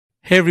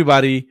Hey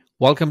everybody,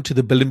 welcome to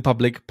the Building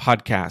Public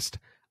podcast.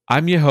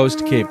 I'm your host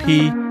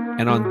KP,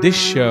 and on this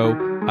show,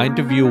 I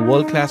interview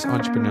world-class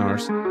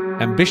entrepreneurs,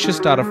 ambitious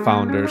startup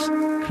founders,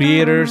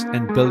 creators,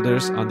 and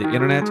builders on the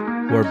internet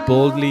who are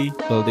boldly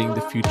building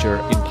the future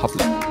in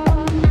public.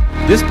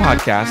 This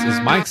podcast is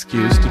my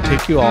excuse to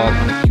take you all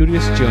on a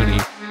curious journey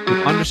to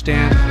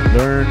understand,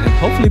 learn, and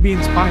hopefully be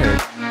inspired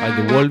by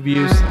the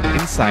worldviews,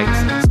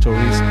 insights, and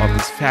stories of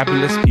these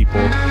fabulous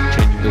people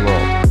changing the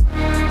world.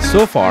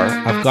 So far,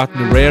 I've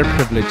gotten the rare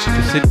privilege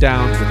to sit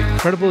down with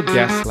incredible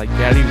guests like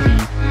Gary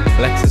Vee,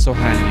 Alexis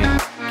Ohanian,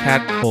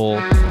 Kat Cole,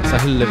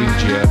 Sahil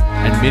Lavingia,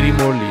 and many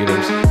more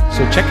leaders.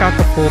 So check out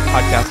the full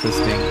podcast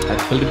listing at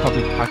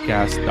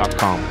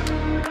buildingpublicpodcast.com.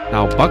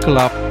 Now buckle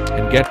up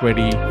and get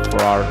ready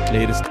for our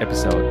latest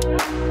episode.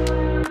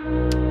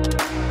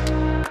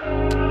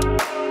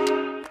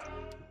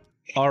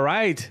 All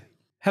right.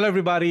 Hello,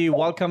 everybody.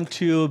 Welcome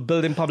to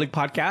Building Public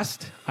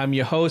Podcast. I'm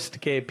your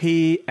host,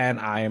 KP, and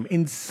I am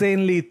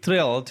insanely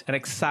thrilled and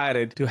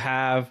excited to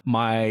have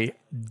my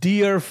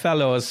dear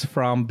fellows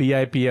from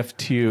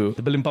BIPF2,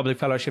 the Building Public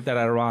Fellowship that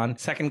I run,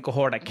 second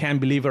cohort. I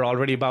can't believe we're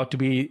already about to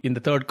be in the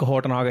third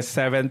cohort on August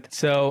 7th.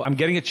 So I'm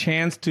getting a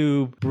chance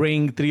to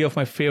bring three of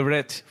my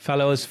favorite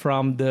fellows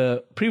from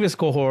the previous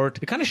cohort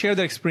to kind of share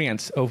their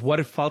experience of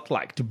what it felt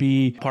like to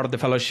be part of the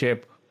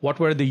fellowship. What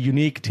were the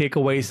unique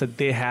takeaways that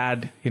they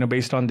had,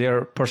 based on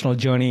their personal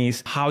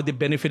journeys, how they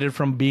benefited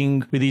from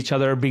being with each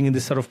other, being in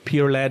this sort of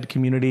peer-led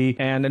community,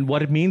 and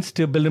what it means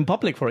to build in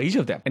public for each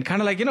of them. And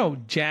kind of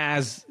like,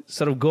 jazz,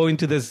 sort of go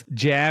into this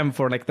jam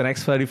for like the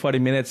next 30, 40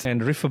 minutes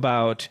and riff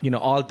about,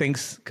 all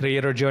things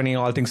creator journey,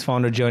 all things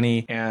founder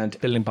journey, and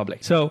building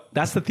public. So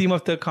that's the theme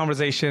of the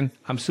conversation.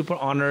 I'm super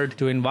honored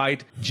to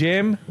invite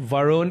Jim,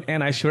 Varun,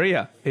 and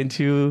Aishwarya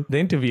into the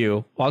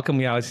interview. Welcome,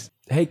 guys.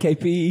 Hey,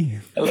 KP.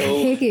 Hello.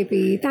 Hey,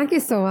 KP. Thank you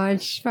so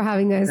much for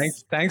having us.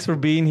 Thanks for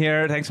being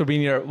here.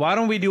 Why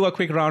don't we do a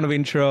quick round of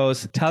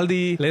intros? Tell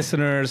the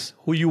listeners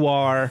who you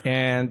are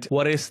and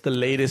what is the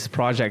latest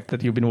project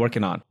that you've been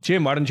working on.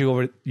 Jim, why don't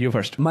you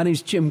first? My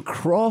name's Jim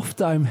Croft.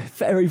 I'm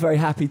very, very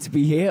happy to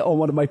be here on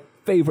one of my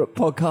favorite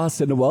podcasts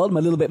in the world. I'm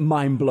a little bit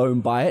mind blown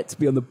by it, to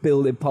be on the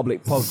Build in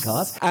Public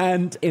podcast.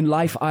 And in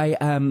life, I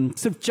am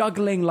sort of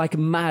juggling like a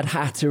mad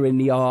hatter in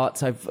the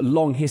arts. I've a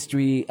long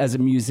history as a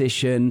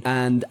musician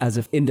and as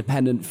an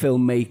independent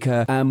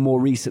filmmaker. And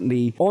more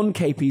recently, on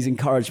KP's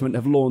encouragement,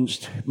 have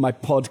launched my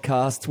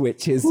podcast,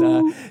 which is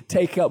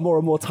taking up more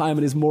and more time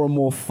and is more and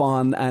more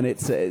fun. And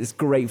it's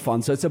great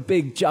fun. So it's a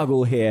big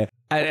juggle here.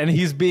 And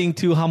he's being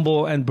too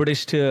humble and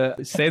British to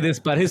say this,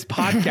 but his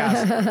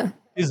podcast...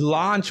 His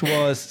launch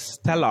was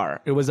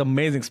stellar. It was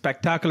amazing,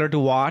 spectacular to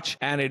watch.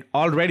 And it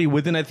already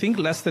within, I think,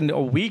 less than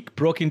a week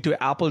broke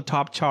into Apple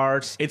top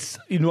charts. It's,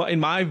 in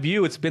my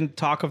view, it's been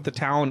talk of the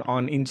town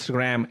on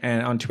Instagram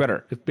and on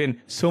Twitter. It's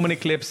been so many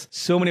clips,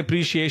 so many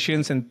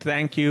appreciations and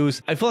thank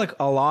yous. I feel like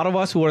a lot of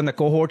us who were in the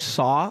cohort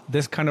saw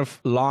this kind of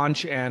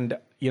launch and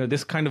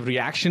this kind of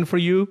reaction for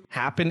you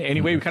happen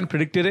anyway. We kind of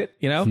predicted it,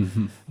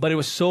 but it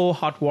was so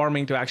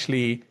heartwarming to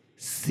actually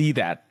see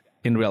that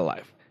in real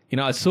life.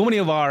 So many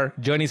of our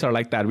journeys are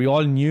like that. We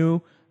all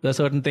knew a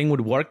certain thing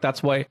would work.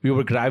 That's why we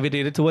were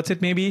gravitated towards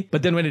it maybe.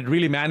 But then when it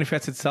really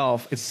manifests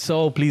itself, it's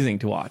so pleasing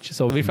to watch.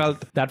 So we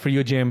felt that for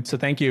you, Jim. So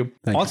thank you.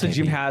 Also,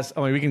 Jim has,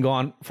 we can go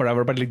on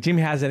forever, but Jim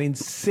has an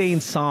insane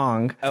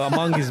song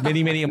among his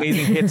many, many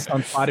amazing hits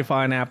on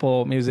Spotify and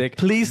Apple Music.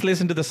 Please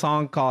listen to the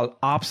song called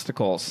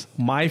Obstacles,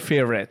 my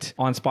favorite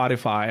on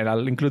Spotify. And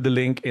I'll include the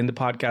link in the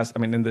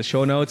podcast, in the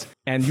show notes.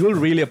 And you'll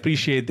really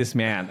appreciate this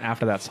man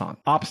after that song.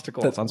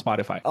 Obstacles on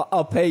Spotify.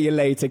 I'll pay you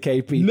later,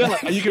 KP. No,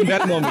 you can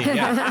Venmo me.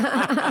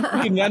 Yeah.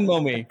 You can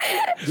Venmo me.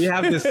 We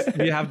have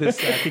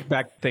this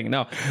kickback thing.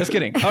 No, just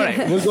kidding. All right,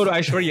 we'll go to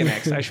Aishwarya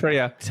next.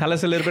 Aishwarya, tell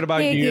us a little bit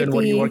about you KP. And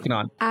what you're working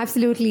on.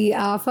 Absolutely.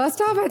 First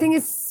off, I think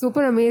it's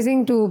super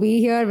amazing to be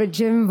here with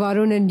Jim,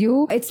 Varun, and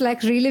you. It's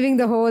like reliving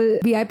the whole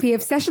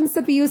BIPF sessions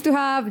that we used to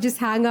have, just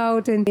hang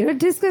out and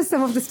discuss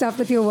some of the stuff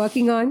that you're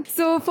working on.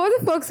 So for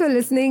the folks who are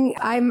listening,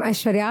 I'm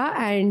Aishwarya,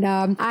 and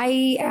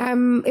I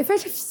am, if I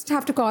just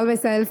have to call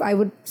myself, I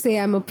would say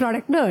I'm a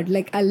product nerd.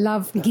 Like I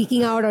love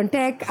geeking out on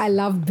tech. I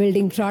love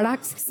building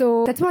products.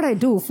 So that's what I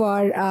do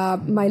for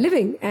my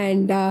living.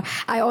 And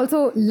I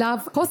also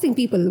love hosting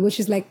people,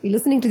 which is like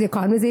listening to their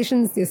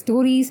conversations, their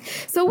stories.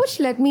 So which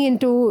led me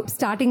into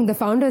starting the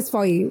Founders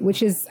Foyer,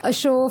 which is a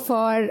show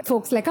for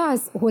folks like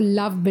us who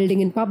love building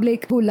in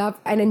public, who love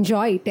and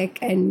enjoy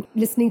tech and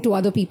listening to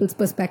other people's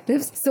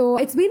perspectives. So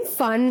it's been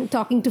fun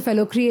talking to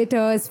fellow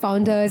creators,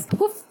 founders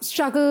who've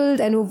struggled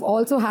and who've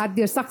also had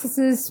their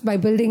successes by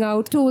building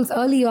out tools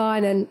early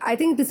on. And I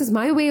think this is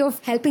my way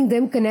of helping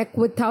them connect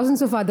with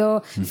thousands of other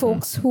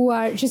folks who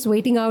are just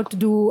waiting out to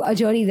do a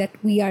journey that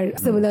we are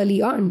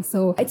similarly on.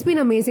 So it's been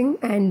amazing.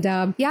 And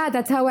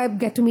that's how I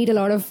get to meet a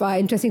lot of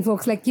interesting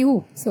folks like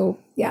you. So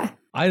yeah.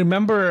 I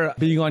remember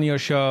being on your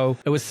show.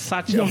 It was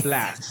such a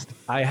blast.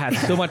 I had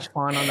so much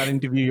fun on that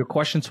interview. Your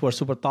questions were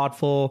super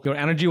thoughtful. Your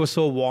energy was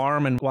so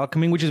warm and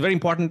welcoming, which is very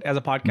important as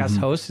a podcast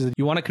host. Is that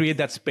you want to create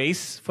that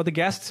space for the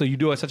guests. So you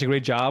do such a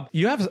great job.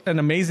 You have an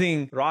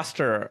amazing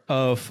roster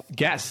of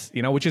guests,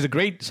 which is a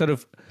great sort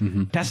of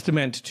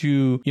testament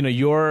to,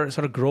 your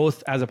sort of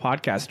growth as a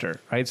podcaster,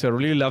 right? So I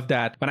really love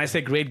that. When I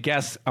say great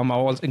guests, I'm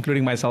always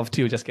including myself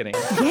too. Just kidding.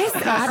 Yes,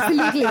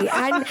 absolutely.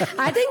 And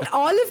I think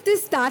all of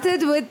this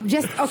started with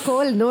just a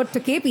cold note to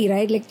KP,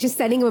 right? Like just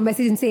sending him a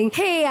message and saying,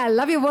 hey, I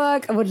love your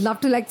work. I would love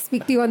to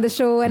speak to you on the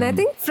show. And I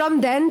think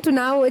from then to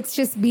now, it's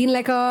just been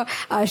like a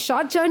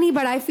short journey,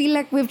 but I feel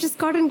like we've just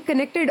gotten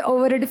connected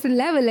over a different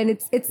level. And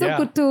it's so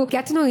good to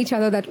get to know each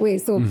other that way.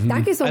 So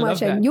thank you so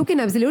much. And you can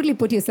absolutely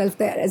put yourself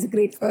there as a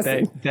great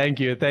person. Thank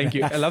you.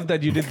 I love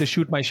that you did the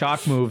shoot my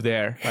shot move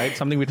there, right?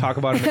 Something we talk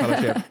about in the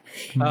fellowship.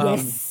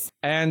 Yes.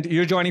 And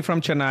you're joining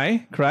from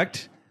Chennai,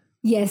 correct?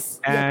 Yes.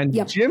 And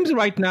Jim's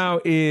right now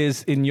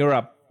is in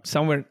Europe,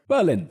 somewhere.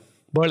 Berlin.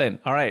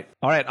 All right.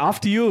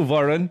 Off to you,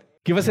 Varun.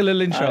 Give us a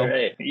little intro. All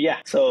right. Yeah.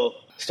 So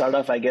start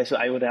off, I guess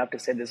I would have to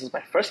say this is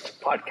my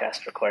first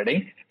podcast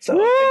recording. So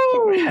thank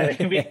you for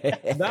having me.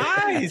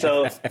 Nice.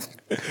 So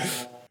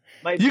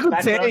you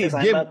could say,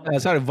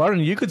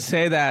 Varun, you could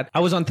say that I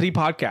was on 3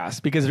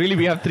 podcasts because really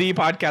we have 3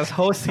 podcast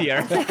hosts here.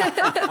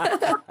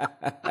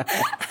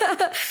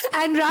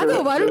 And rather,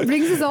 Varun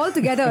brings us all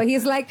together.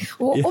 He's like,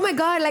 oh my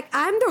God, like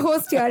I'm the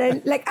host here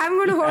and like I'm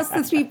going to host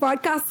the 3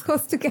 podcast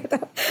hosts together.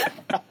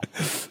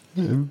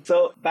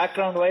 So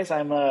background-wise,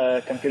 I'm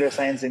a computer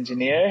science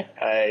engineer.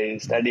 I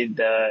studied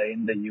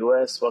in the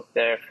US, worked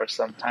there for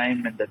some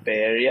time in the Bay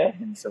Area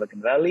in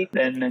Silicon Valley.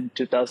 Then in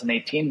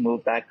 2018,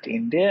 moved back to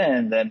India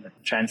and then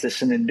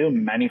transitioned into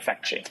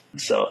manufacturing.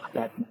 So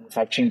that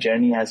manufacturing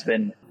journey has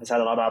had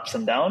a lot of ups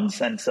and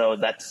downs. And so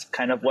that's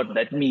kind of what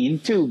led me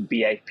into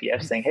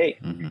BIPF, saying, hey,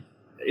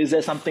 is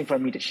there something for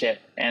me to share?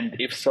 And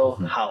if so,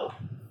 how?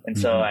 And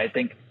so I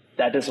think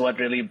that is what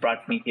really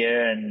brought me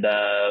here, and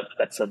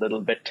that's a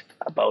little bit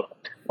about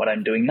what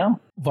I'm doing now.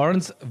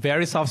 Varun's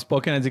very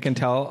soft-spoken, as you can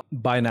tell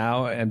by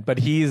now, but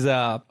he's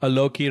a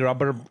low-key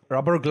rubber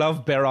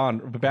glove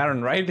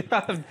baron, right?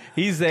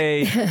 He's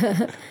a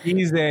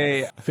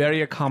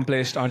very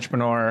accomplished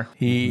entrepreneur.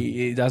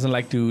 He doesn't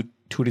like to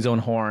toot his own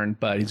horn,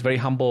 but he's very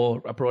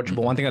humble,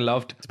 approachable. One thing I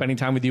loved spending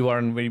time with you,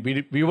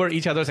 Varun, we were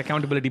each other's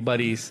accountability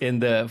buddies in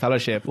the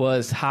fellowship,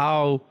 was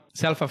how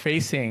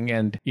self-effacing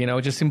and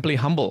just simply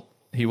humble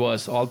he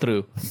was all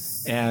through.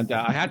 And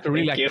I had to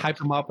really hype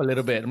him up a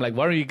little bit. I'm like,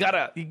 Varun, you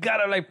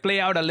gotta like play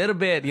out a little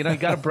bit, you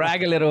gotta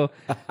brag a little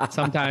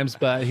sometimes,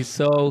 but he's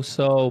so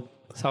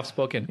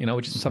soft-spoken,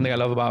 which is something I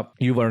love about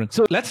you, Varun.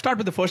 So let's start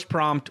with the first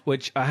prompt,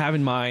 which I have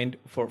in mind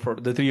for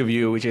the 3 of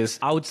you, which is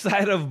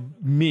outside of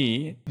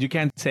me. You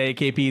can't say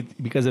KP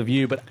because of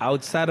you, but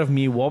outside of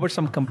me, what were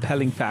some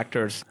compelling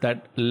factors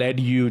that led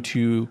you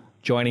to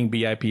joining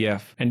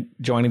BIPF and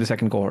joining the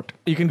second cohort?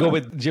 You can go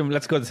with Jim.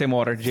 Let's go the same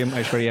order. Jim,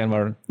 Aishwarya, and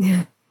Varun.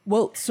 Yeah.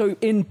 Well, so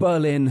in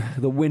Berlin,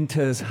 the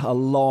winters are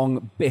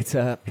long,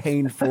 bitter,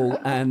 painful,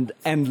 and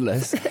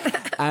endless.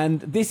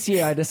 And this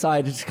year I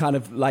decided to kind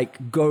of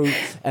like go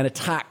and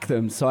attack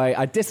them. So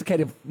I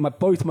dislocated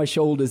both my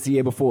shoulders the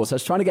year before. So I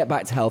was trying to get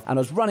back to health, and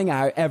I was running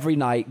out every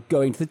night,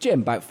 going to the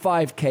gym, about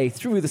 5K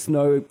through the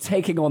snow,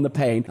 taking on the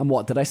pain. And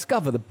what did I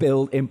discover? The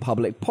Build in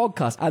Public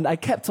podcast. And I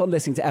kept on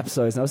listening to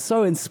episodes, and I was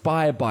so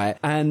inspired by it.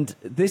 And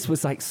this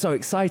was like so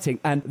exciting.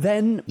 And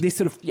then this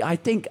sort of, I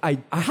think I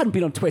hadn't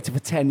been on Twitter for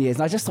 10 years,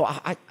 and I just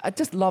thought, I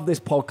just love this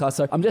podcast.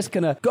 So I'm just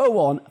going to go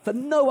on for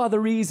no other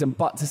reason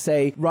but to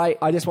say, right,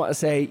 I just want to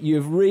say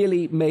you've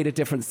really made a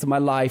difference to my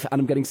life,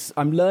 and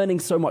I'm learning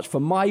so much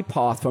from my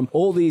path, from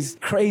all these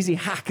crazy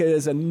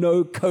hackers and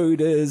no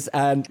coders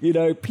and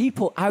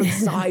people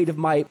outside of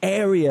my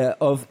area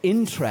of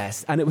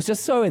interest. And it was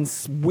just so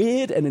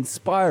weird and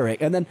inspiring.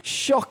 And then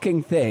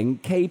shocking thing,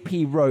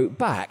 KP wrote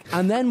back,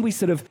 and then we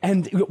sort of I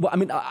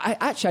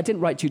didn't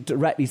write to you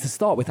directly to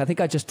start with. I think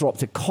I just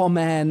dropped a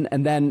comment,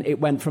 and then it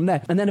went from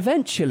there. And then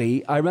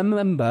eventually I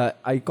remember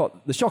I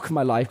got the shock of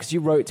my life because you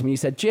wrote to me, you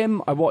said,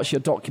 Jim, I watched your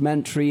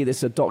documentary. This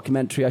is a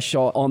documentary I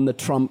shot on the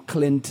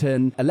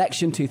Trump-Clinton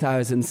election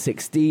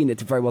 2016. It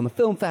did very well in the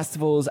film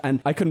festivals,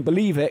 and I couldn't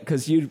believe it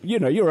because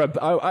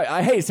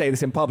I hate to say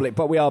this in public,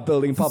 but we are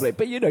building in public,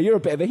 but you're a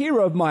bit of a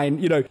hero of mine,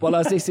 while I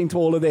was listening to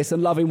all of this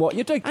and loving what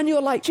you're doing. And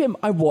you're like, Jim,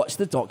 I watched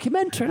the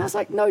documentary. And I was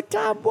like, no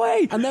damn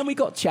way. And then we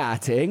got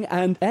chatting,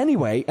 and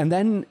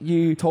then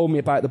you told me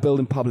about the Build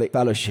in Public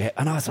Fellowship,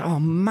 and I was like, oh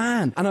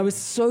man. And I was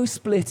so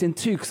split in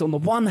two, because on the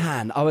one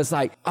hand, I was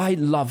like, I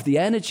love the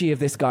energy of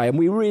this guy, and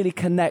we really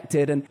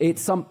connected, and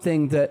it's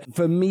something that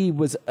for me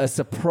was a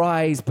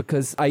surprise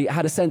because I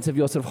had a sense of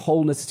your sort of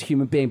wholeness as a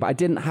human being, but I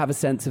didn't have a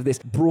sense of this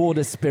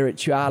broader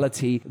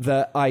spirituality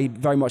that I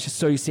very much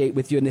associate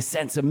with you, and this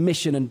sense of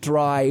mission and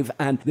drive,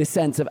 and this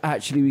sense of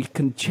actually we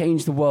can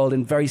change the world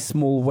in very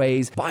small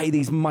ways by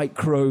these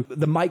micro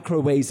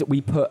ways that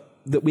we put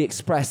that we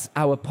express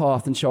our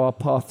path and show our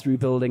path through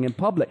building in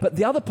public. But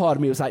the other part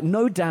of me was like,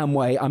 no damn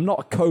way. I'm not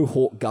a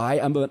cohort guy.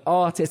 I'm an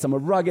artist. I'm a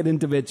rugged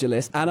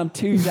individualist, and I'm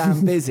too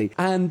damn busy.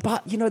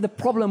 But the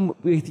problem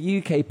with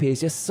UKP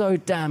is just so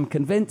damn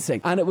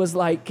convincing. And it was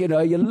like, you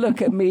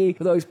look at me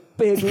with those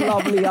big,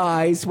 lovely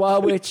eyes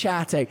while we're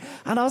chatting.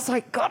 And I was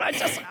like, God, I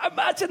just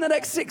imagine the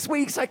next 6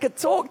 weeks I could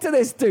talk to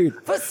this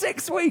dude for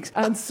 6 weeks.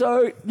 And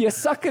so you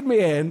suckered me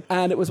in,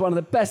 and it was one of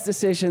the best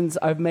decisions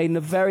I've made in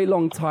a very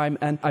long time.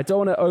 And I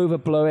don't want to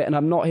overblow it, and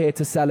I'm not here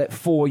to sell it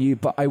for you,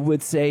 but I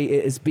would say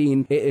it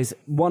is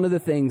one of the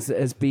things that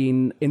has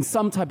been in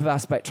some type of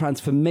aspect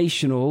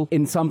transformational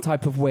in some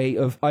type of way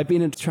of I've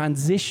been in a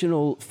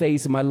transitional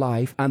phase of my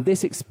life, and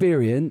this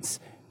experience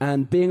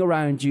and being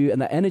around you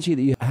and the energy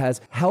that you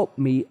has helped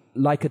me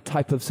like a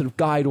type of sort of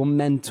guide or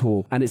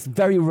mentor. And it's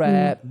very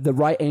rare the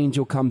right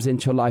angel comes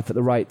into your life at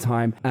the right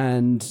time.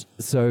 And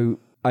so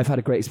I've had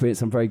a great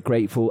experience. I'm very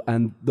grateful.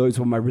 And those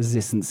were my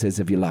resistances,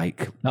 if you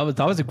like. That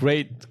was a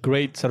great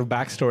sort of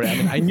backstory. I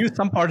mean, I knew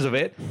some parts of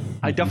it.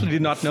 I definitely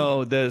did not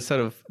know the sort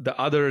of the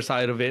other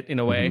side of it in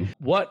a way.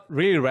 What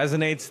really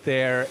resonates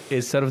there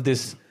is sort of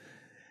this,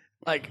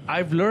 like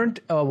I've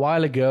learned a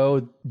while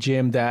ago,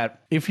 Jim, that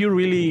if you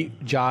really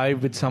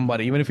jive with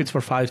somebody, even if it's for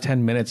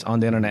 5-10 minutes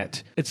on the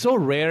internet, it's so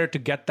rare to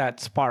get that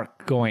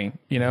spark going,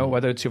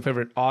 whether it's your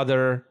favorite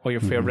author or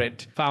your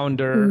favorite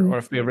founder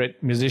or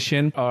favorite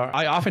musician. Or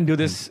I often do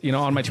this,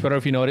 on my Twitter,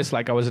 if you notice,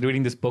 like I was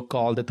reading this book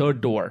called The Third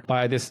Door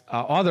by this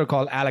author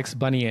called Alex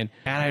Bunyan.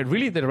 And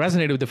that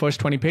resonated with the first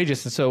 20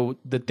 pages. And so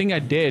the thing I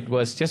did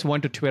was just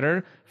went to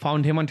Twitter,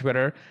 found him on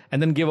Twitter,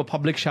 and then gave a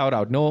public shout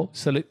out. No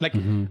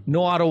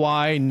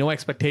ROI, no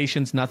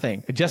expectations,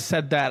 nothing. It just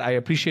said that I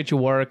appreciate your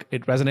work.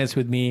 It resonates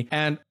with me.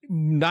 And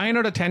 9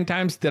 out of 10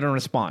 times they don't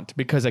respond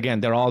because, again,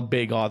 they're all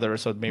big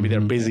authors. So maybe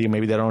they're busy.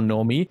 Maybe they don't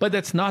know me. But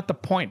that's not the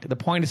point. The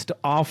point is to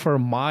offer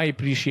my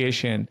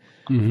appreciation.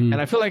 And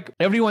I feel like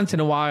every once in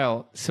a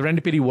while,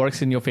 serendipity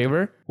works in your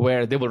favor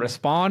where they will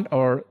respond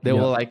or they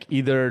will like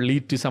either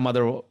lead to some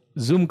other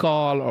Zoom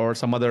call or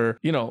some other,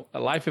 a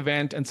live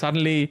event, and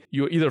suddenly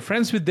you're either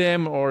friends with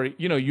them or,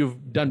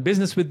 you've done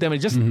business with them.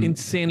 It's just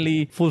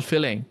insanely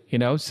fulfilling,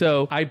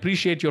 So I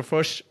appreciate your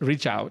first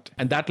reach out,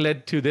 and that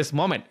led to this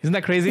moment. Isn't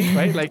that crazy,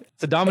 right? Like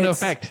it's a domino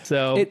effect.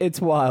 So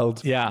it's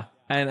wild. Yeah.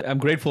 And I'm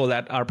grateful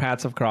that our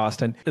paths have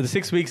crossed. And the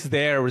 6 weeks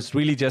there was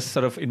really just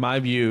sort of, in my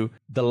view,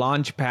 the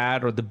launch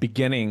pad or the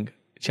beginning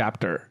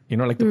chapter,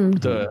 like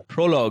the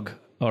prologue.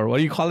 Or what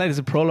do you call that? Is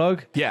it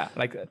prologue? Yeah,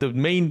 like the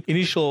main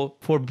initial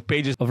 4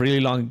 pages of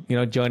really long,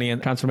 journey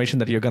and transformation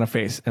that you're going to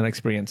face and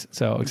experience.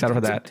 So excited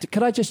for that.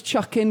 Could I just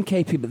chuck in,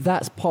 KP? But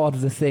that's part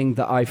of the thing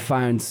that I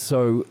found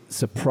so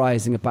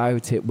surprising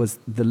about it was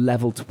the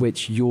level to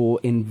which you're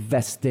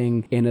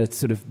investing in a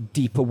sort of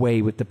deeper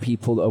way with the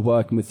people that are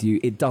working with you.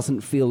 It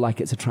doesn't feel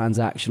like it's a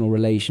transactional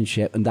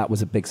relationship, and that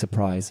was a big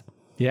surprise.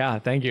 Yeah,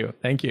 thank you.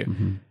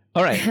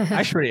 All right,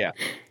 Aishwarya,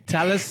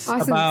 tell us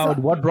about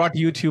what brought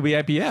you to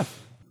BIPF.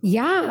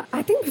 Yeah,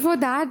 I think before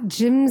that,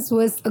 Jim's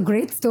was a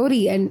great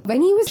story. And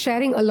when he was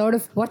sharing a lot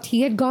of what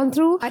he had gone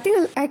through, I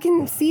think I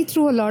can see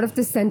through a lot of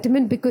this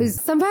sentiment because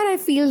somewhere I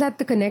feel that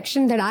the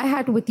connection that I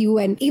had with you,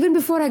 and even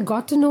before I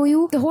got to know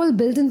you, the whole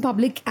build in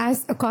public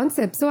as a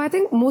concept. So I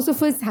think most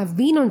of us have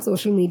been on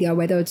social media,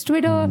 whether it's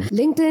Twitter,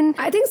 LinkedIn.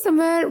 I think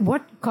somewhere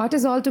what got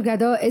us all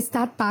together is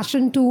that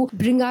passion to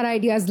bring our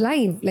ideas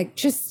live, like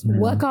just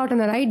work out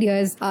on our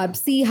ideas,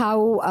 see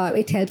how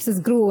it helps us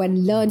grow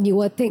and learn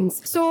newer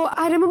things. So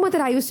I remember that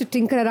I used to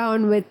tinker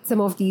around with some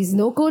of these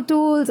no-code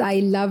tools. I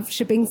love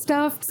shipping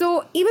stuff.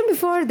 So even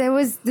before there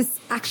was this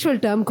actual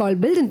term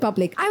called build in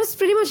public, I was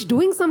pretty much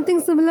doing something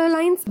similar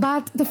lines.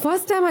 But the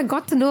first time I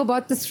got to know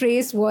about this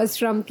phrase was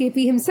from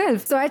KP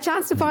himself. So I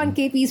chanced upon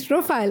KP's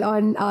profile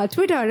on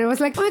Twitter and I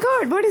was like, oh my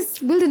God, what is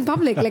build in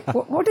public? Like,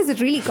 what is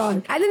it really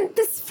called? And then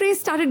this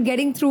phrase started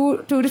getting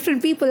through to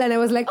different people and I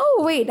was like,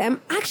 oh wait,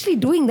 I'm actually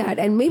doing that.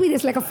 And maybe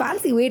there's like a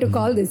fancy way to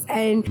call this.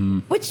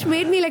 And which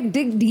made me like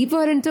dig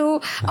deeper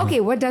into, okay,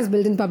 what does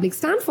build in public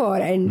stand for?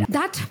 And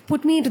that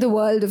put me into the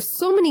world of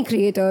so many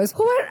creators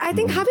who are, I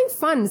think, having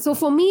fun. So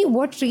for me,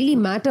 what really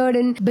mattered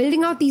in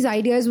building out these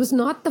ideas was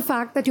not the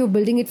fact that you're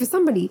building it for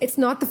somebody. It's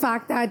not the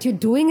fact that you're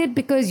doing it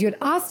because you're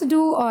asked to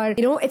do, or,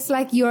 it's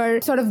like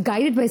you're sort of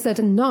guided by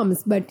certain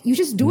norms, but you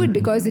just do it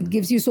because it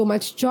gives you so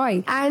much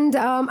joy. And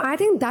I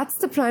think that's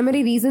the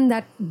primary reason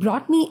that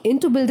brought me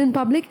into build in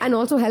public and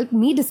also helped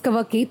me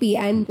discover KP.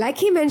 And like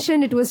he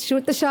mentioned, it was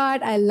shoot the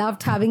shot. I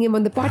loved having him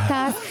on the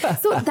podcast.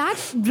 So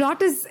that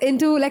brought us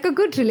into like a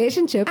good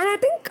relationship. And I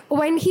think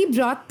when he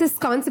brought this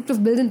concept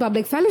of build in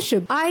public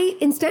fellowship, I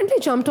instantly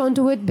jumped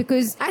onto it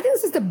because I think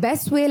this is the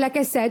best way, like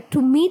I said,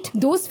 to meet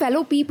those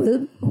fellow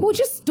people who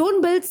just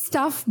don't build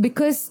stuff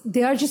because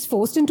they are just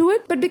forced into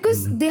it, but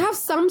because they have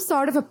some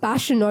sort of a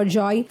passion or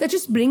joy that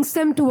just brings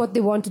them to what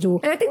they want to do.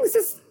 And I think this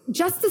is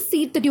just the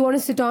seat that you want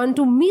to sit on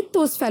to meet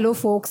those fellow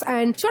folks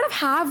and sort of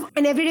have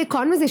an everyday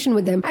conversation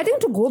with them. I think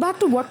to go back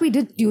to what we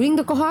did during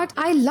the cohort,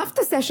 I loved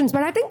the sessions,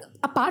 but I think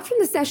apart from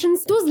the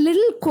sessions, those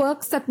little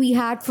quirks that we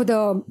had for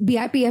the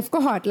BIPF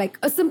cohort, like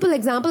a simple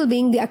example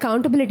being the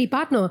accountability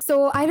partner.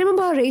 So I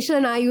remember Rachel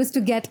and I used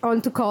to get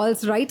onto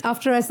calls right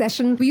after a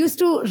session. We used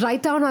to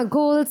write down our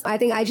goals. I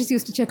think I just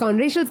used to check on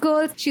Rachel's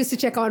goals. She used to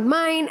check on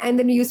mine. And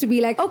then we used to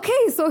be like,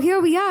 okay, so here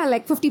we are,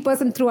 like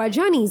 50% through our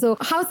journey. So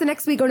how's the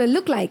next week going to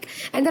look like?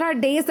 And there are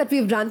days that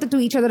we've ranted to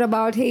each other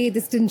about, hey,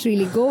 this didn't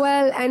really go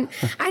well. And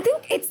I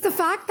think it's the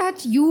fact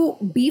that you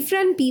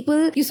befriend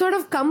people, you sort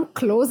of come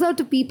closer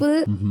to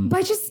people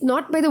by just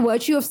not by the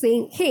virtue of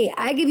saying, hey,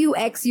 I give you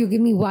X, you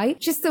give me Y,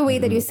 just the way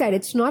that you said.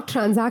 It's not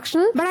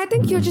transactional, but I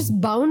think you're just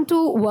bound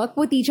to work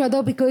with each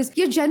other because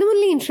you're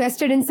genuinely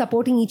interested in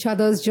supporting each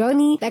other's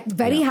journey, like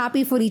very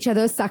happy for each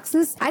other's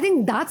success. I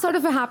think that sort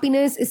of a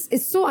happiness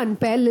is so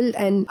unparalleled,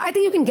 and I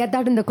think you can get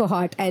that in the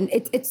cohort, and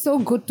it's so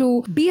good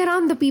to be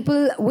around the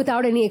people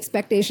without any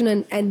expectation,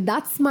 and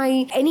that's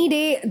my any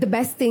day the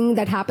best thing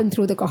that happened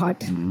through the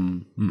cohort.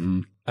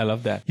 I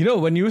love that. You know,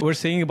 when you were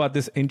saying about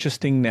this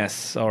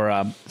interestingness or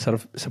sort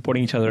of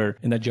supporting each other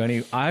in that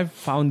journey, I've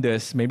found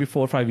this maybe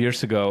 4 or 5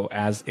 years ago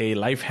as a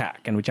life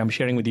hack, and which I'm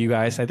sharing with you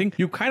guys. I think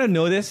you kind of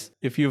know this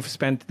if you've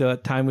spent the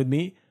time with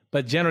me,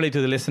 but generally to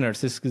the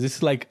listeners, this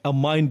is like a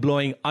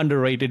mind-blowing,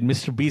 underrated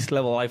Mr. Beast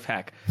level life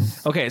hack.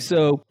 Okay,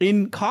 so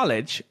in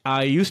college,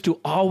 I used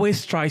to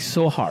always try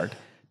so hard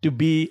to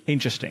be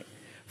interesting.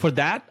 For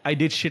that, I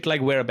did shit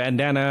like wear a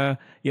bandana,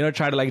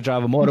 try to like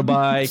drive a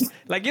motorbike.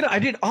 I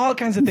did all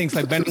kinds of things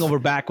like bending over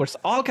backwards,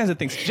 all kinds of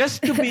things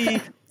just to be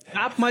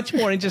that much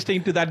more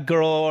interesting to that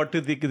girl or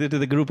to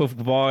the group of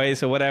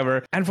boys or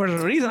whatever. And for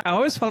a reason, I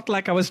always felt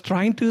like I was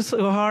trying to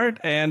so hard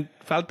and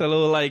felt a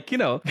little like,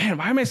 man,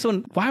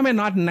 why am I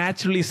not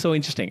naturally so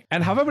interesting?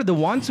 And however, the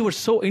ones who were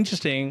so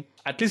interesting,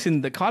 at least in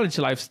the college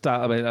life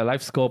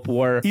scope,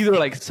 were either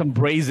like some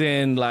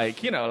brazen,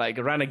 like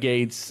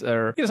renegades,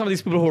 or some of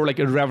these people who were like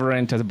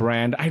irreverent as a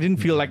brand. I didn't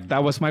feel like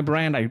that was my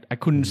brand. I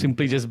couldn't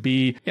simply just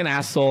be an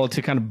asshole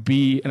to kind of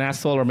be an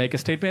asshole or make a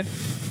statement.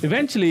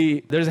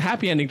 Eventually, there's a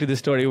happy ending to this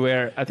story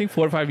where I think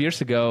 4 or 5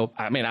 years ago,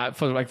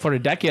 for a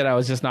decade, I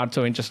was just not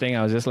so interesting.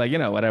 I was just like,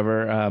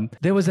 whatever.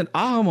 There was an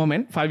aha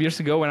moment 5 years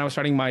ago when I was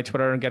starting my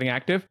Twitter and getting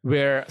active,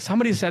 where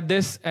somebody said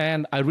this,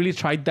 and I really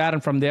tried that.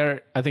 And from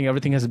there, I think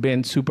everything has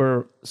been super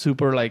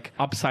like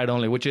upside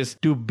only, which is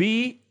to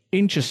be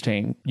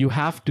interesting, you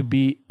have to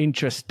be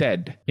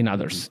interested in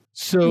others.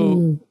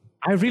 So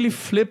I really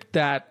flipped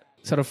that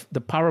sort of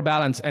the power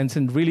balance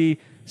and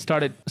really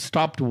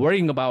stopped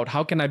worrying about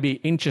how can I be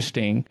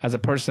interesting as a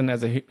person,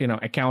 as a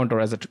account, or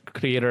as a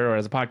creator, or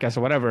as a podcast,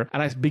 or whatever.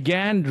 And I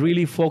began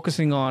really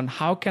focusing on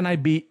how can I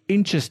be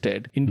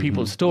interested in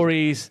people's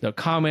stories, their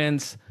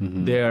comments,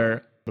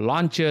 their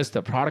launches,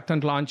 their product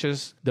and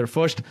launches, their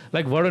first,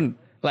 like Varun.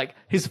 Like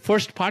his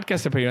first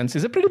podcast appearance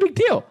is a pretty big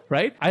deal,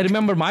 right? I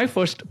remember my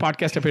first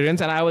podcast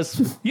appearance, and I was,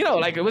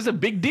 it was a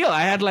big deal.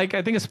 I had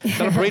I think a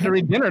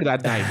celebratory dinner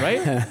that night,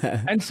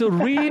 right? And so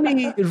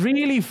really,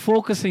 really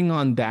focusing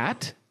on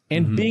that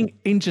and being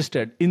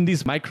interested in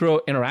these micro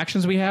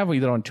interactions we have,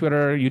 either on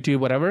Twitter, YouTube,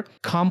 whatever,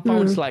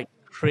 compounds like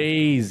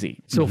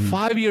crazy. So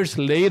 5 years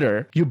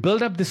later, you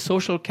build up this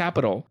social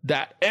capital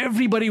that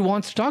everybody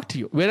wants to talk to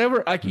you.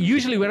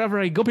 Usually wherever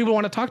I go, people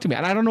want to talk to me,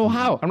 and I don't know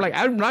how.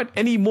 I'm not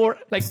any more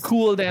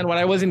cool than when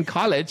I was in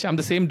college. I'm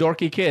the same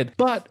dorky kid.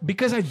 But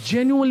because I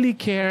genuinely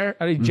care,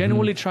 I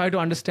genuinely try to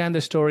understand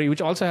the story,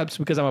 which also helps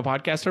because I'm a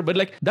podcaster.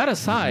 But that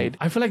aside,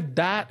 I feel like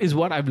that is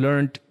what I've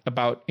learned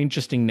about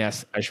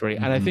interestingness, Ashwari.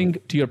 And I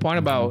think to your point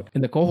about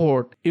in the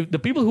cohort, if the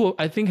people who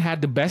I think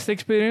had the best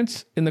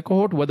experience in the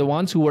cohort were the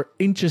ones who were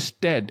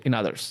interested in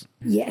others.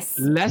 Yes.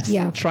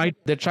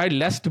 They tried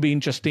less to be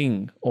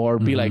interesting or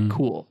be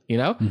cool,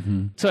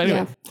 So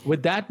anyway,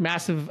 with that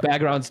massive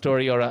background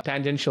story or a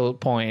tangential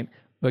point,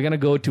 we're going to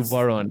go to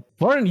Varun.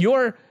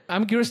 Varun,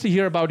 I'm curious to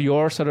hear about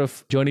your sort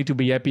of journey to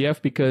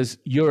BIPF, because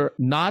you're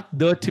not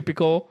the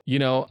typical,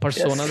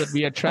 persona that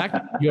we attract.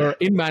 You're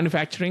in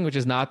manufacturing, which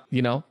is not,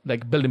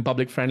 built in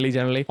public friendly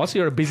generally. Also,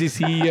 you're a busy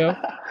CEO.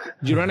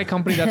 You run a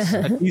company that's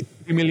at least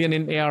 3 million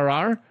in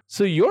ARR.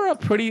 So you're a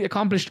pretty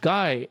accomplished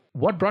guy.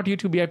 What brought you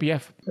to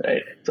BIPF?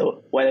 Right.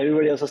 So while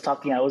everybody else was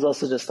talking, I was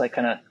also just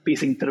kind of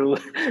piecing through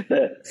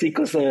the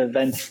sequence of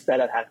events that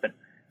had happened.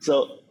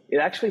 So it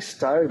actually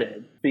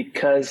started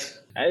because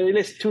I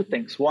realized 2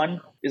 things.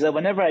 One is that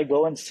whenever I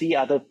go and see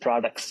other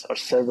products or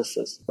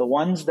services, the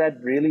ones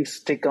that really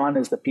stick on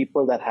is the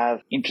people that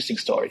have interesting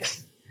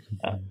stories.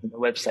 The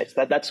websites.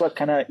 That's what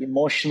kind of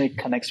emotionally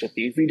connects with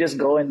you. If you just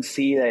go and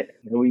see that,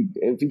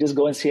 if you just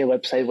go and see a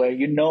website where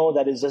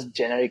that is just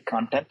generic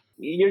content,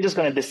 you're just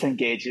going to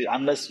disengage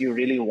unless you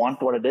really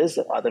want what it is.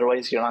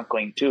 Otherwise, you're not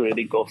going to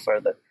really go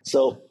further.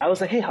 So I was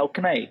like, hey, how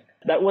can I?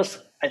 That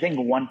was I think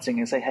one thing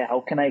is like, hey, how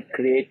can I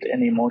create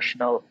an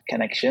emotional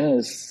connection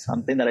is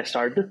something that I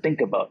started to think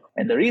about.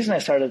 And the reason I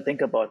started to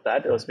think about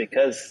that was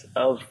because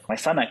of my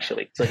son,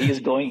 actually. So he's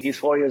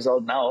 4 years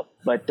old now.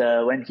 But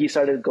when he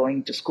started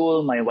going to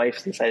school, my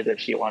wife decided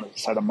that she wanted to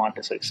start a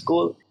Montessori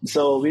school.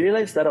 So we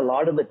realized that a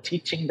lot of the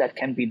teaching that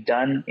can be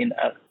done in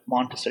a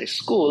Montessori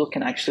school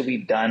can actually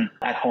be done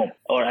at home,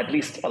 or at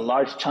least a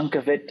large chunk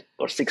of it,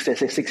 or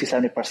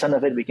 60-70%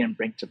 of it we can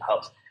bring to the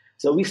house.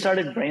 So we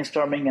started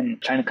brainstorming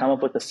and trying to come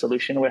up with a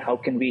solution where how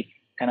can we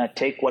kind of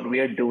take what we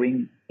are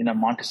doing in a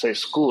Montessori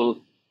school,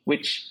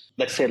 which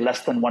let's say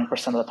less than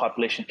 1% of the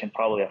population can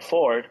probably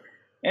afford,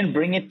 and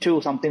bring it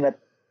to something that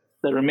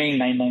the remaining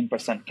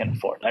 99% can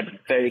afford at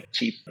very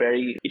cheap.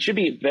 It should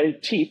be very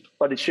cheap,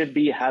 but it should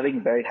be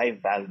having very high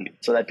value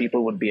so that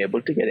people would be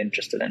able to get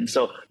interested. And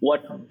so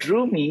what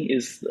drew me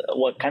is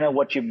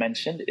what you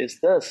mentioned is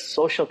the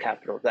social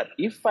capital, that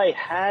if I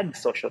had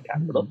social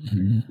capital,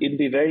 it'd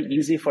be very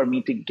easy for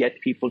me to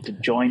get people to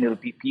join. It'll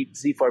be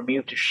easy for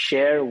me to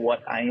share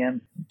what I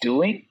am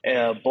doing,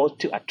 both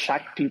to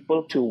attract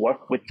people to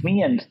work with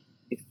me, and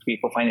if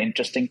people find it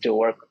interesting to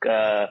work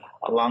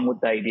along with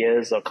the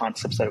ideas or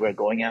concepts that we're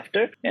going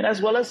after, and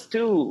as well as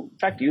to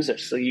attract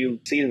users. So you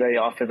see very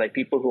often like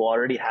people who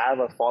already have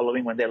a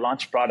following, when they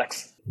launch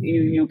products,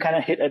 you kind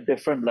of hit a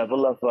different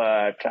level of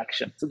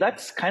traction. So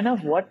that's kind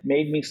of what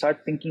made me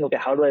start thinking, okay,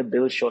 how do I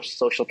build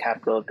social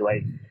capital? Do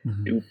I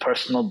do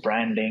personal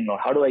branding, or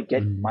how do I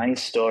get my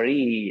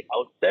story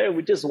out there?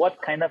 Which is what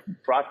kind of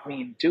brought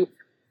me into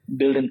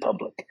Build in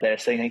Public. They're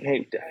saying like,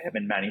 hey, I am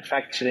in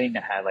manufacturing,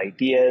 I have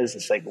ideas.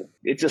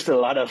 It's just a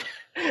lot of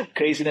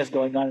craziness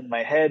going on in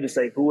my head. It's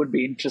like, who would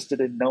be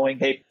interested in knowing,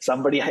 hey,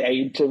 somebody I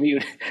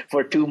interviewed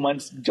for 2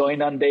 months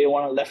joined on day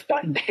one or left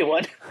on day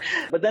one.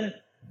 But then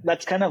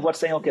that's kind of what's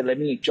saying, okay, let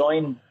me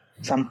join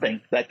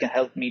something that can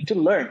help me to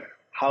learn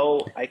how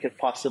I could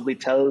possibly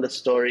tell the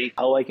story,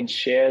 how I can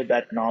share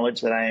that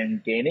knowledge that I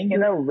am gaining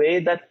in a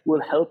way that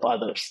will help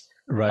others.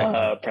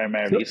 Right.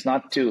 Primarily. It's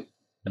not to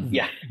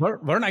Yeah.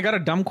 Varun, I got a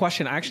dumb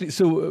question. Actually,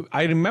 so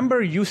I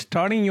remember you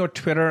starting your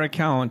Twitter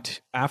account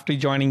after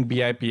joining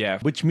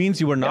BIPF, which means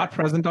you were not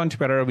present on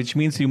Twitter, which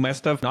means you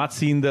must have not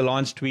seen the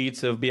launch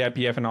tweets of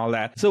BIPF and all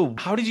that. So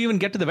how did you even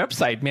get to the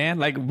website, man?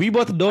 Like, we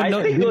both don't know.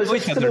 I think it was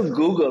just through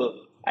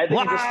Google. I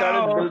think I just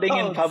started building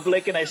in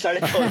public, and I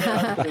started going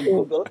around through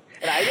Google.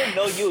 And I didn't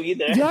know you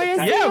either.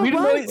 We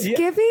didn't know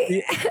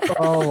Gibby.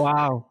 Oh,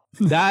 wow.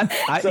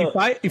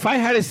 If I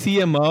had a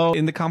CMO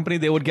in the company,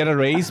 they would get a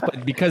raise,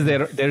 but because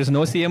there's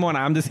no CMO and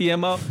I'm the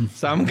CMO,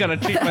 so I'm gonna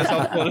treat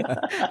myself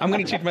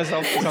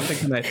to something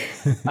tonight.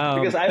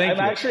 Because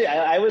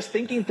I was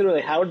thinking through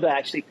like, how did I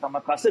actually come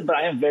across it, but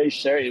I am very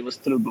sure it was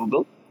through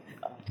Google.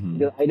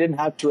 I didn't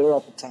have Twitter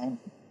at the time,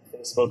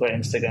 Facebook or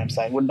Instagram,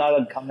 so I would not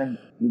have come in.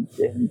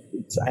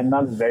 I'm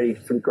not a very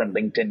frequent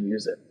LinkedIn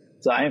user,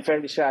 so I'm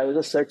fairly sure I was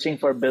just searching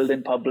for Build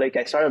in Public.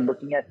 I started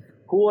looking at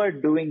who are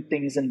doing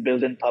things in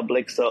Build in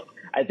Public. So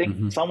I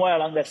think somewhere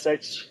along that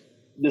search,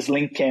 this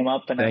link came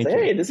up, and I was like,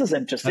 hey, this is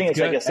interesting. It's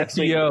like a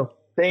 6-week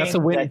thing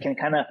that can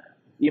kind of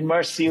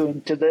immerse you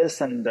into this.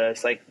 And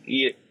it's like,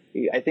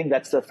 I think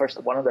that's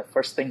one of the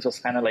first things was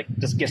kind of like,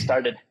 just get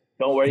started.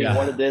 Don't worry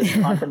what it is.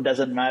 Content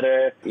doesn't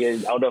matter.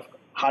 Out of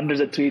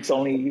hundreds of tweets,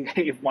 only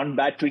if one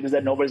bad tweet is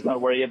that nobody's going to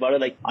worry about it.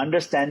 Like,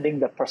 understanding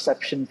the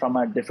perception from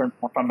a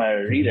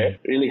reader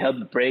really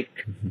helped break,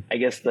 I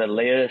guess, the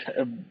layer,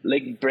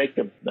 break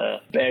the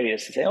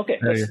barriers. Say, okay,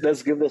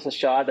 let's give this a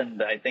shot.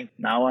 And I think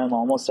now I'm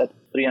almost at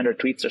 300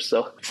 tweets or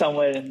so,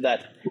 somewhere in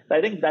that. I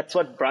think that's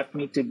what brought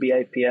me to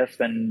BIPF,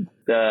 and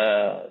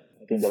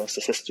I think the rest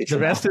is history. The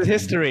rest is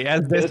history,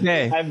 as they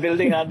say. I'm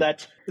building on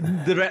that.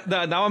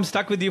 Now I'm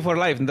stuck with you for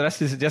life, and the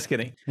rest is just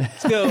kidding.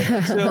 So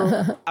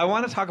I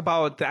want to talk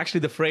about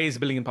the phrase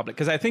building in public,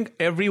 because I think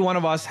every one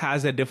of us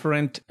has a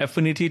different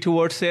affinity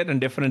towards it and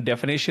different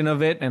definition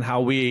of it, and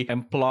how we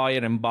employ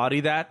and embody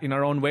that in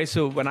our own way.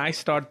 So when I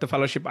start the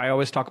fellowship, I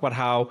always talk about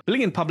how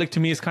building in public to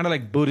me is kind of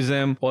like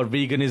Buddhism or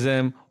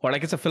veganism, or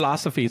like it's a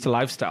philosophy, it's a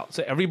lifestyle.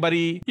 So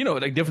everybody, there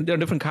are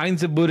different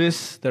kinds of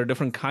Buddhists, there are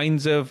different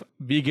kinds of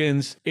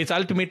vegans. It's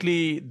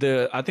ultimately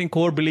I think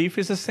core belief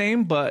is the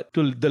same, but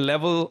to the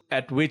level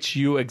at which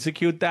you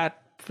execute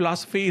that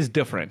philosophy is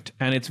different,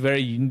 and it's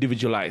very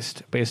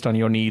individualized based on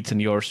your needs and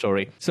your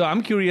story. So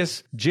I'm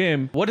curious,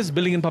 Jim, what does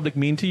building in public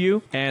mean to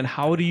you, and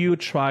how do you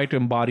try to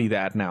embody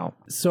that now?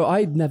 So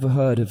I'd never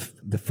heard of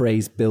the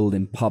phrase build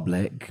in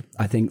public.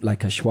 I think,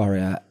 like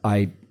Aishwarya,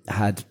 I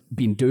had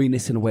been doing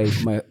this in a way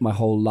for my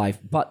whole life.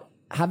 But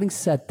having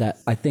said that,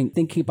 I think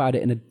thinking about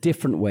it in a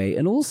different way,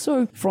 and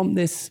also from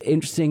this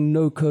interesting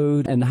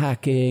no-code and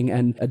hacking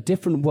and a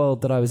different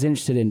world that I was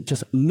interested in,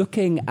 just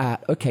looking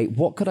at, okay,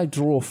 what could I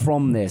draw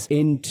from this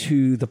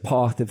into the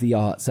path of the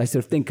arts? I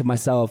sort of think of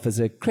myself as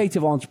a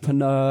creative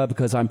entrepreneur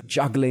because I'm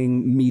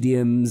juggling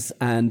mediums,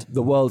 and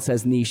the world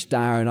says niche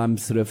down. I'm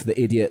sort of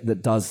the idiot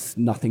that does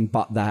nothing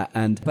but that.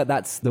 But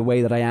that's the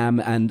way that I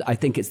am. And I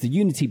think it's the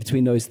unity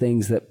between those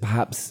things that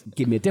perhaps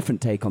give me a different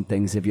take on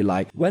things, if you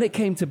like. When it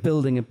came to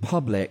building in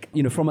public,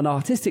 from an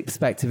artistic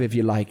perspective, if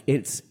you like,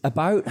 it's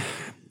about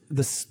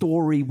the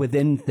story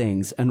within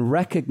things and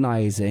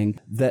recognizing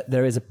that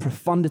there is a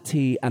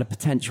profundity and a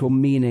potential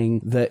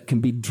meaning that can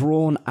be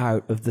drawn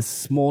out of the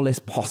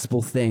smallest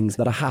possible things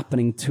that are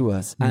happening to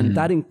us. And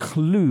that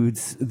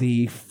includes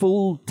the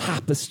full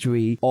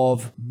tapestry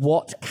of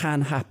what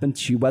can happen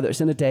to you, whether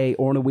it's in a day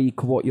or in a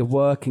week, or what you're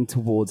working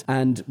towards.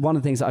 And one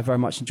of the things that I very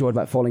much enjoyed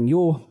about following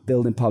your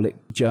Build in Public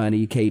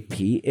journey,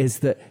 KP, is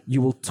that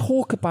you will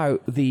talk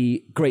about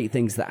the great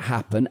things that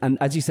happen. And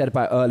as you said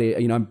about earlier,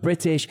 I'm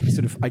British,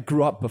 I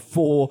grew up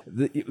before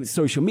the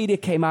social media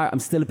came out. I'm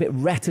still a bit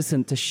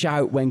reticent to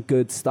shout when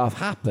good stuff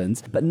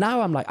happens. But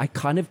now I'm like, I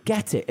kind of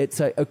get it. It's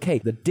okay,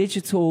 the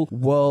digital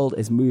world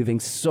is moving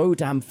so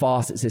damn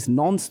fast. It's this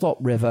non-stop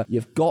river.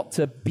 You've got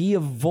to be a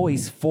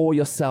voice for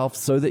yourself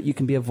so that you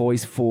can be a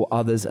voice for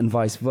others and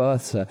vice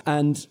versa.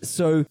 And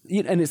so,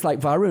 and it's like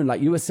Varun,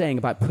 like you were saying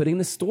about putting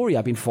the story.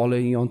 I've been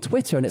following you on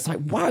Twitter, and it's like,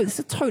 wow, this is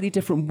a totally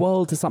different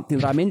world to something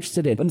that I'm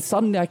interested in. And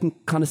suddenly I can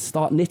kind of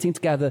start knitting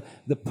together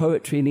the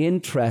poetry and the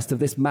interest of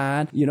this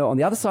man, on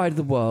the other side of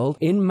the world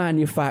in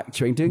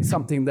manufacturing, doing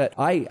something that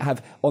I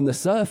have on the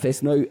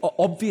surface no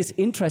obvious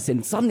interest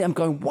in. Suddenly I'm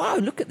going, wow,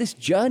 look at this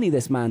journey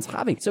this man's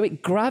having. So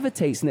it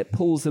gravitates and it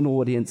pulls an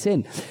audience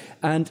in.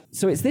 And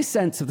so it's this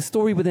sense of the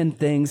story within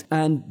things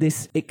and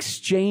this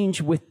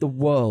exchange with the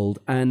world,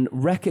 and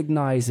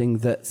recognizing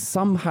that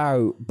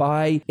somehow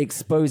by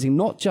exposing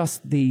not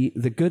just the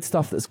good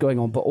stuff that's going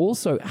on, but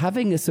also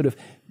having a sort of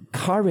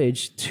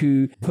courage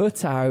to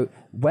put out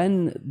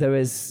when there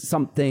is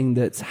something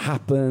that's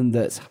happened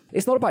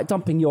it's not about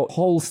dumping your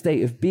whole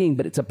state of being,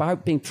 but it's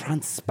about being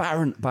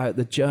transparent about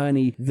the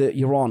journey that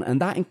you're on.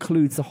 And that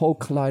includes the whole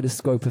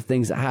kaleidoscope of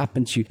things that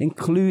happen to you,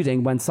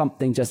 including when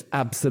something just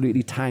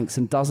absolutely tanks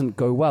and doesn't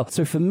go well.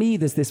 So for me,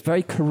 there's this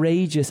very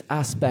courageous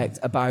aspect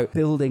about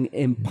building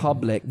in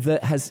public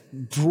that has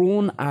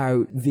drawn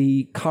out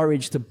the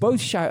courage to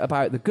both shout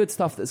about the good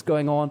stuff that's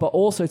going on, but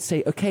also to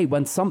say, okay,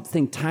 when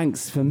something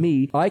tanks for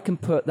me, I can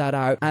put that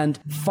out and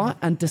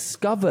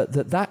discover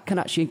that can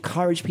actually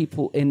encourage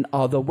people in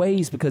other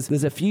ways. Because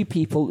there's a few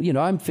people,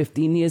 I'm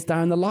 15 years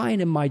down the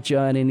line in my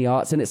journey in the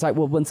arts, and it's like,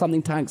 well, when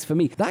something tanks for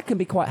me, that can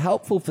be quite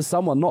helpful for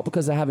someone, not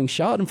because they're having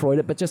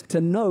Schadenfreude, but just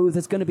to know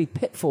there's going to be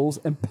pitfalls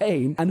and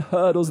pain and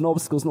hurdles and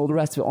obstacles and all the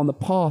rest of it on the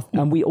path.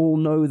 And we all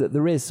know that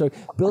there is. So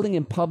building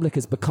in public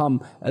has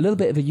become a little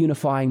bit of a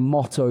unifying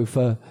motto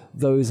for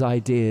those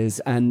ideas.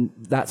 And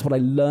that's what I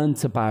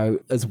learned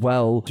about as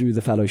well through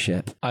the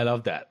fellowship. I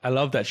love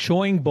that.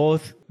 Showing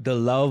both the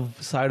love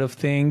side of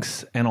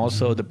things and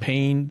also the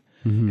pain.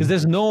 Because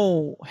there's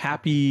no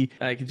happy,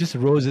 just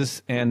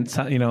roses and,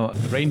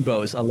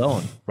 rainbows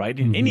alone, right?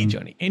 In any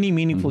journey, any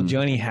meaningful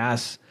journey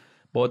has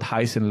both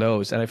highs and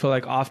lows. And I feel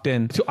like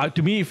often,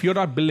 to me, if you're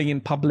not building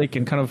in public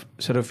and kind of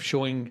sort of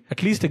showing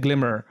at least a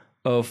glimmer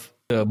of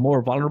the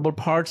more vulnerable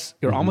parts,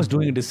 you're almost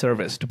doing a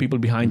disservice to people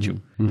behind you.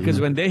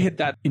 Because when they hit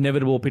that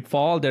inevitable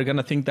pitfall, they're going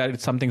to think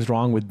that something's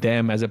wrong with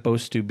them, as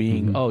opposed to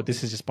being, oh,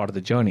 this is just part of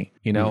the journey,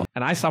 And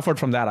I suffered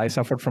from that. I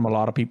suffered from a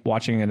lot of people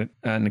watching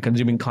and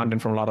consuming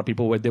content from a lot of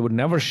people where they would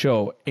never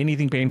show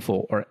anything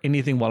painful or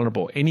anything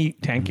vulnerable, any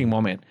tanking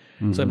moment.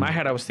 So in my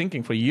head, I was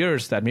thinking for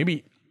years that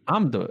maybe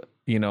I'm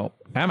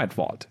at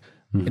fault.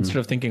 Instead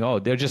of thinking, oh,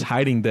 they're just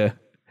hiding the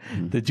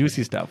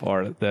juicy stuff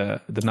or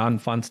the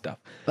non-fun stuff.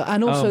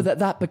 And also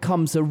that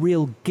becomes a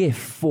real gift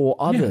for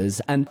others.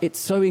 Yeah. And it's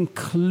so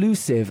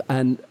inclusive.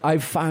 And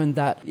I've found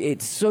that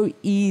it's so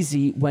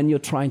easy when you're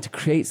trying to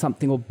create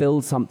something or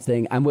build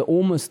something, and we're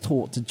almost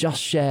taught to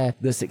just share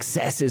the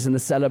successes and the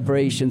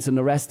celebrations and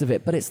the rest of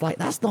it. But it's like,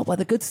 that's not where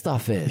the good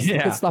stuff is. Yeah.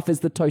 The good stuff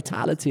is the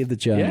totality of the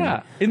journey.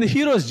 Yeah. In the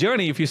hero's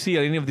journey, if you see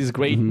any of these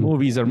great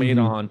movies are made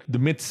on, the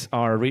myths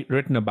are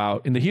written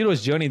about. In the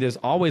hero's journey, there's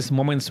always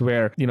moments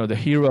where, the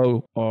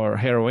hero or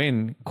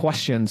heroine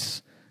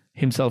questions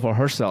himself or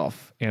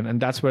herself, and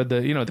that's where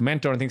the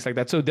mentor and things like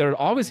that. So there are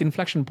always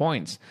inflection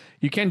points.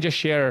 You can't just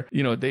share,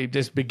 they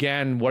just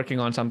began working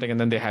on something and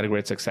then they had a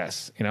great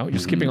success. You're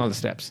skipping all the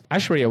steps.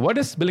 Aishwarya, what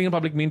does building in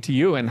public mean to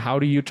you, and how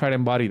do you try to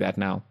embody that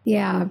now?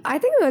 Yeah, I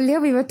think earlier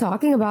we were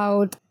talking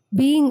about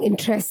being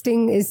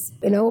interesting is,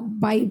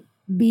 by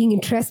being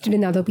interested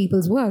in other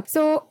people's work.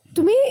 So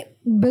to me,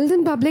 Build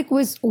in Public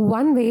was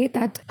one way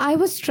that I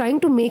was trying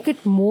to make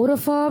it more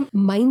of a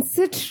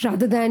mindset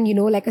rather than,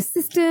 like a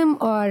system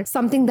or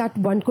something that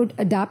one could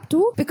adapt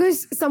to.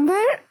 Because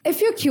somewhere, if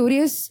you're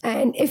curious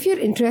and if you're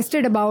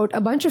interested about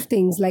a bunch of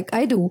things like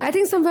I do, I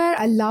think somewhere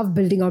I love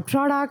building out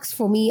products.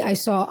 For me, I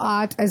saw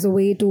art as a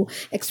way to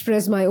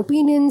express my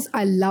opinions.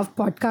 I love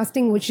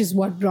podcasting, which is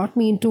what brought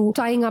me into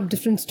tying up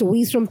different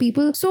stories from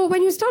people. So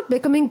when you start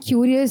becoming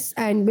curious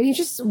and when you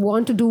just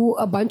want to do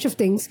a bunch of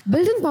things,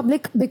 Build in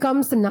Public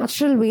becomes the natural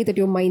way that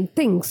your mind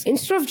thinks.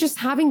 Instead of just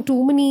having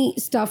too many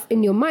stuff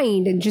in your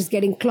mind and just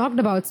getting clogged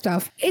about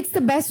stuff, it's the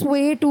best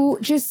way to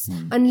just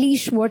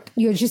unleash what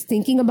you're just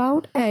thinking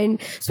about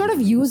and sort of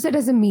use it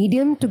as a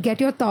medium to get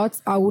your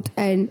thoughts out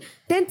and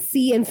then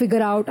see and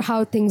figure out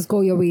how things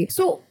go your way.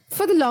 So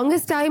For the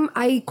longest time,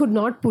 I could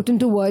not put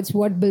into words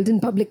what build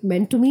in public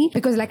meant to me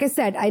because, like I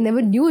said, I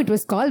never knew it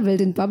was called build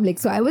in public.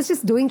 So I was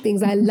just doing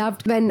things I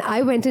loved. When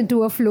I went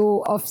into a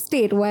flow of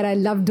state where I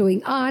loved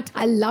doing art,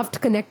 I loved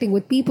connecting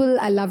with people,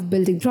 I loved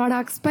building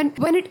products. But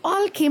when it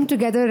all came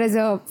together as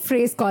a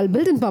phrase called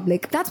build in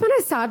public, that's when I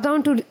sat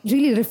down to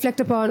really reflect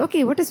upon,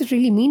 okay, what does it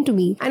really mean to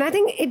me? And I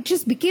think it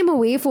just became a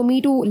way for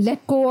me to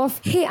let go of,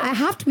 hey, I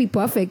have to be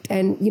perfect.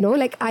 And,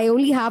 like I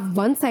only have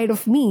one side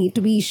of me to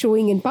be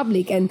showing in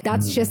public. And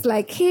that's just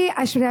like, hey,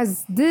 Aishwarya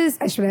has this,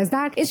 Aishwarya has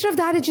that. Instead of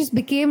that, it just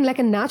became like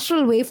a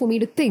natural way for me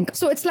to think.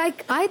 So it's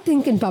like I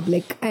think in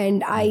public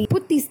and I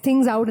put these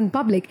things out in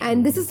public.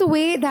 And this is the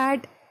way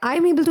that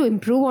I'm able to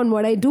improve on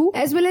what I do,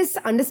 as well as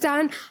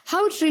understand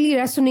how it really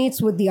resonates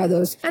with the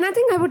others. And I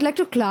think I would like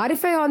to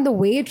clarify on the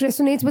way it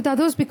resonates with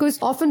others, because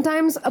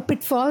oftentimes a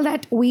pitfall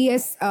that we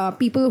as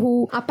people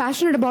who are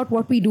passionate about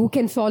what we do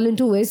can fall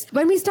into is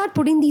when we start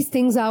putting these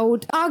things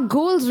out, our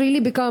goals really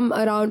become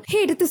around,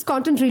 hey, did this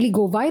content really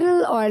go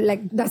viral? Or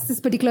like, does this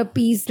particular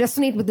piece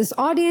resonate with this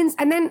audience?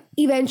 And then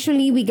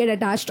eventually we get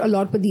attached a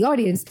lot with the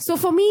audience. So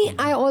for me,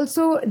 I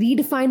also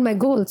redefined my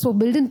goal. So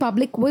build in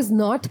public was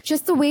not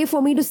just a way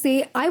for me to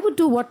say, I would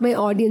do what my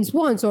audience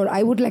wants, or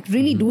I would like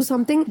really do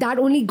something that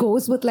only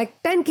goes with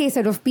like 10K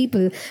set of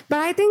people. But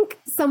I think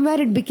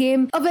somewhere it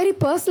became a very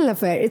personal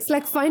affair. It's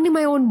like finding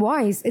my own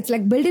voice. It's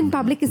like build in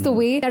public is the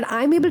way that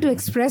I'm able to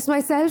express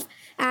myself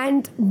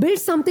and build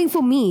something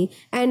for me.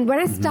 And when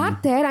I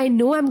start there, I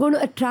know I'm going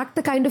to attract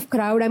the kind of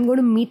crowd, I'm going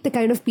to meet the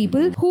kind of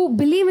people who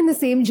believe in the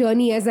same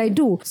journey as I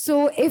do.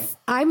 So if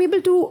I'm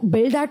able to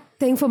build that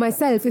thing for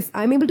myself, if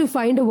I'm able to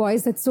find a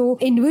voice that's so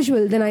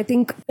individual, then I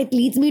think it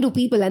leads me to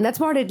people. And that's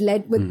what it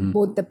led with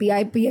both the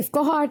BIPF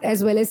cohort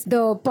as well as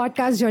the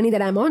podcast journey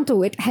that I'm on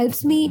to. It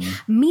helps me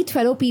meet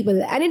fellow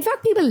people. And in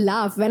fact, people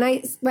laugh when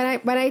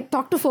I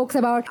talk to folks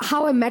about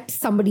how I met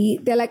somebody.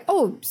 They're like,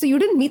 oh, so you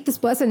didn't meet this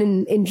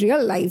person in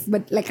real life,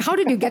 but like, how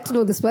did you get to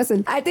know this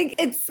person? I think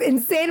it's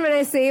insane when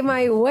I say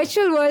my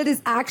virtual world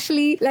is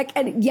actually like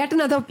yet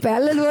another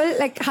parallel world,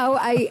 like how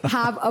I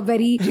have a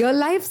very real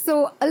life.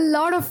 So a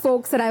lot of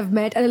folks that I've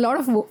met and a lot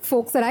of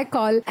folks that I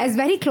call as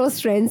very close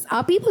friends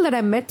are people that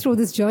I met through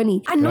this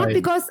journey. And not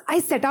because I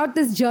set out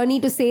this journey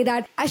to say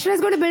that Aishwarya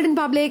is going to build in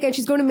public and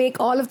she's going to make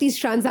all of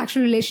these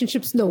transactional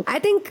relationships. No, I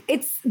think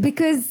it's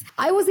because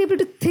I was able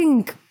to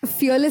think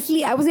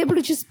fearlessly. I was able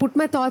to just put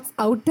my thoughts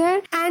out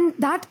there, and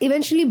that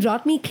eventually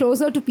brought me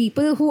closer to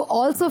people who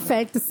also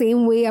felt the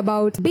same way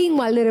about being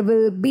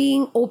vulnerable,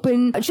 being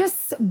open,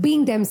 just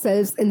being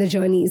themselves in the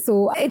journey.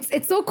 So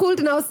it's so cool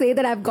to now say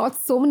that I've got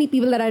so many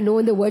people that I know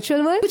in the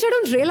virtual world, which I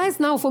don't realize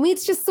now. For me,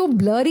 it's just so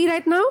blurry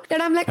right now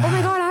that I'm like, oh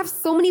my God, I have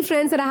so many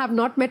friends that I have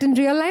not met in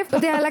real life,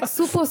 but they are like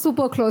super,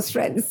 super close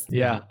friends.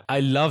 Yeah, I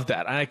love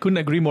that. I couldn't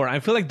agree more. I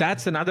feel like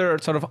that's another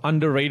sort of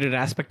underrated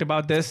aspect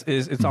about this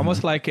is it's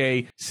almost like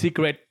a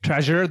secret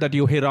treasure that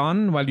you hit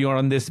on while you're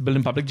on this build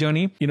in public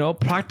journey.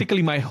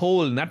 Practically my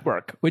whole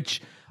network,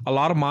 which a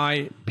lot of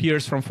my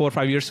peers from 4 or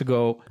 5 years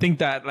ago think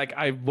that like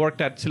I worked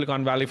at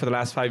Silicon Valley for the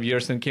last 5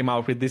 years and came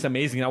out with this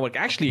amazing network.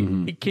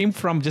 Actually, it came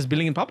from just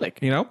building in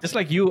public, just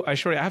like you,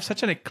 Aishwarya, I have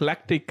such an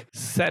eclectic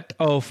set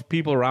of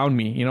people around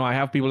me. I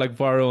have people like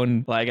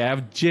Varun, like I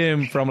have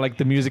Jim from like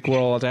the music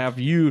world. I have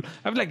you,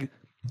 I have like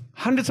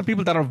hundreds of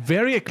people that are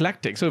very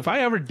eclectic. So if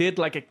I ever did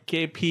like a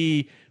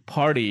KP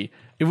party,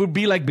 it would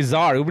be like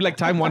bizarre. It would be like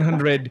Time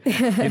 100,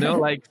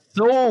 like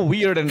so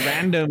weird and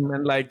random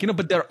and like,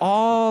 but they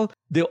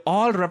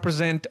all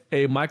represent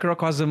a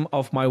microcosm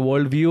of my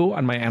worldview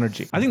and my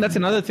energy. I think that's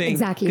another thing.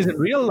 Exactly. Because in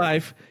real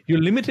life,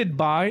 you're limited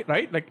by,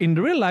 right? Like in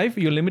real life,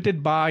 you're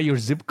limited by your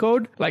zip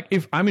code. Like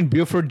if I'm in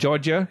Beaufort,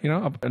 Georgia,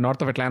 up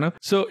north of Atlanta.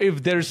 So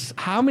if there's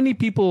how many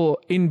people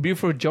in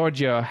Beaufort,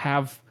 Georgia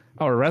have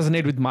or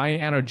resonate with my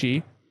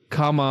energy, get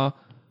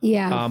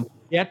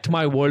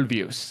my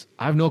worldviews.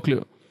 I have no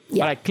clue.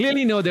 Yeah. But I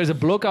clearly know there's a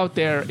bloke out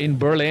there in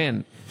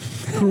Berlin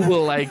who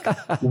will like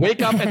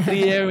wake up at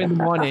 3 a.m. in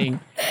the morning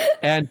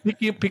and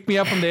pick me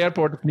up from the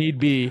airport if need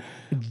be,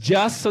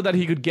 just so that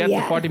he could get the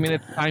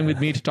 40-minute time with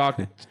me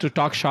to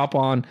talk shop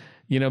on,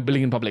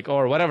 building in public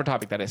or whatever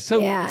topic that is.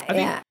 So I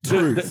think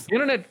the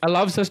internet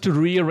allows us to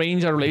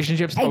rearrange our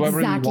relationships however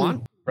we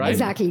want. Right?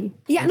 Exactly.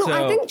 Yeah, no,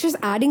 I think just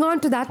adding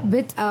on to that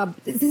bit,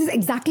 this is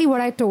exactly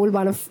what I told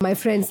one of my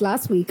friends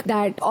last week,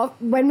 that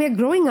when we're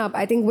growing up,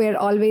 I think we're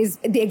always,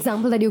 the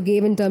example that you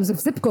gave in terms of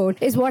zip code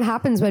is what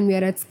happens when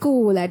we're at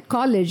school, at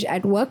college,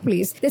 at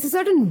workplace. There's a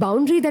certain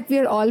boundary that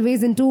we're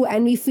always into,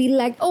 and we feel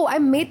like, oh, I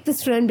made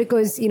this friend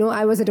because,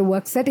 I was at a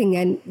work setting,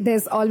 and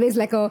there's always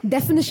like a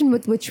definition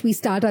with which we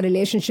start our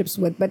relationships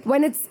with. But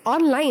when it's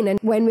online and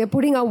when we're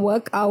putting our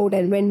work out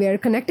and when we're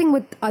connecting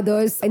with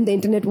others in the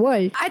internet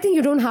world, I think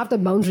you don't have the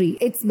boundary.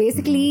 It's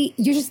basically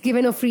you're just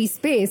given a free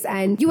space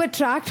and you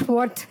attract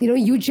what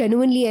you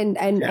genuinely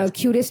and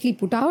curiously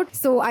put out.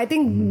 So I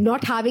think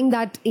not having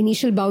that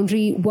initial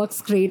boundary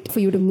works great for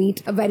you to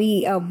meet a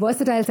very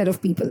versatile set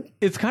of people.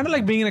 It's kind of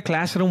like being in a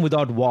classroom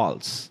without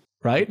walls,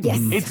 right?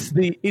 Yes.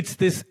 It's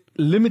this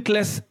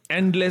limitless,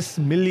 endless,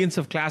 millions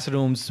of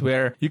classrooms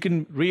where you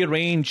can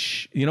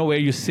rearrange, where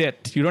you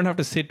sit. You don't have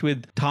to sit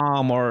with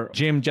Tom or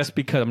Jim just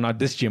because I'm not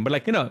this Jim,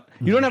 but you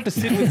don't have to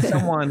sit with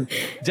someone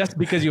just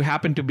because you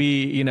happen to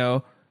be,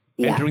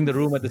 entering the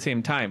room at the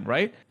same time,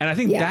 right? And I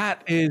think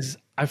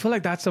I feel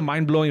like that's a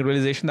mind-blowing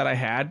realization that I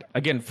had,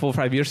 again, 4 or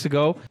 5 years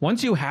ago.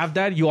 Once you have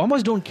that, you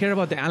almost don't care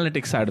about the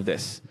analytics side of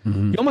this.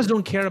 You almost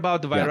don't care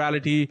about the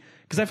virality,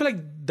 because I feel like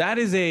that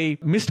is a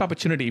missed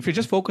opportunity. If you're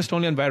just focused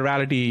only on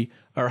virality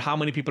or how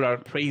many people are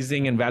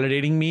praising and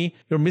validating me,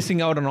 you're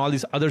missing out on all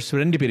these other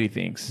serendipity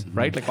things,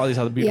 right? Like all these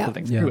other beautiful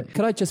things. Yeah.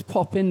 Could I just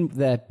pop in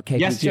there, Kate?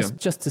 Yes,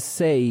 just to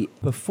say,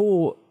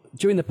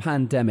 during the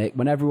pandemic,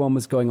 when everyone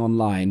was going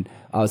online,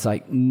 I was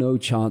like, no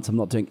chance, I'm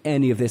not doing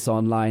any of this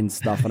online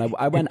stuff. And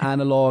I went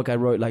analog. I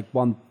wrote like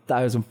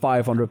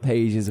 1,500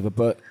 pages of a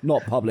book,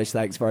 not published,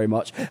 thanks very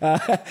much.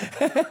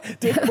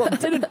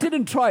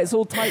 Didn't try, it's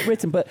all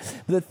typewritten. But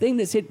the thing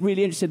that's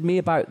really interested me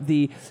about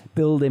the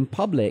build in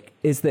public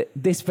is that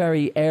this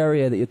very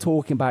area that you're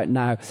talking about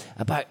now,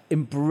 about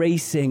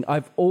embracing,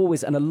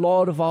 and a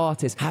lot of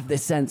artists have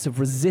this sense of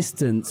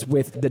resistance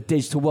with the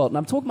digital world. And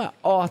I'm talking about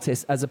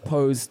artists as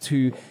opposed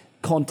to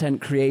content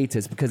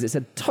creators, because it's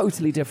a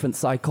totally different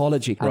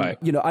psychology. And, right.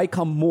 I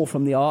come more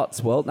from the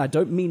arts world, and I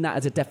don't mean that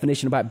as a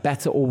definition about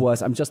better or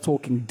worse. I'm just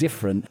talking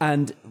different.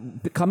 And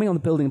coming on the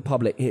building in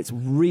public, it's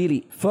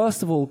really,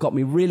 first of all, got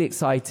me really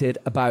excited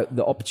about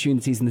the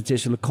opportunities in the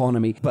digital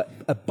economy. But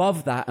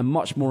above that, and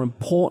much more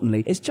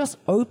importantly, it's just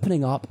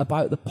opening up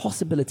about the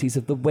possibilities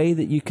of the way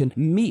that you can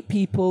meet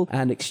people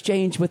and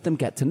exchange with them,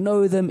 get to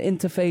know them,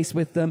 interface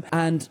with them.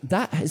 And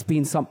that has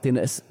been something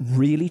that's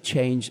really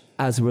changed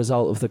as a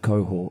result of the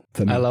cohort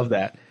for me. I love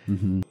that.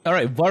 Mm-hmm. All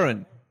right,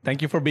 Varun,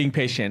 thank you for being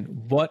patient.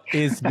 What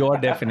is your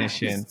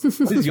definition?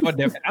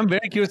 I'm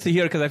very curious to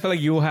hear, because I feel like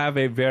you have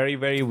a very,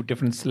 very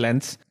different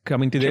lens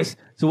coming to this.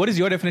 So what is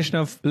your definition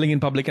of building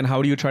in public, and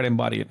how do you try to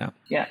embody it now?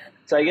 Yeah.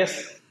 So I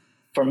guess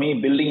for me,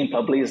 building in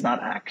public is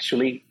not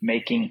actually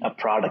making a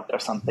product or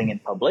something in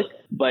public.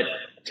 But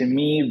to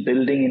me,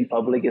 building in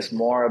public is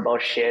more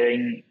about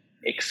sharing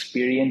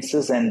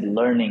experiences and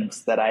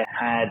learnings that I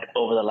had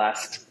over the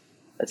last,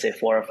 let's say,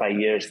 4 or 5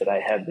 years that I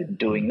have been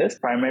doing this,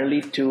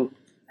 primarily to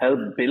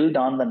help build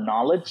on the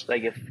knowledge.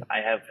 Like if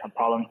I have a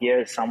problem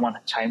here, someone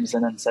chimes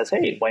in and says,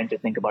 hey, why don't you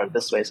think about it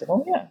this way? I say,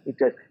 oh yeah,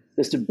 because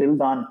just to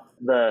build on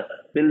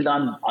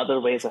other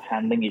ways of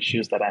handling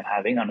issues that I'm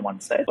having on one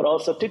side, but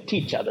also to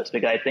teach others,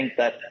 because I think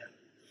that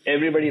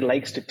everybody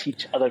likes to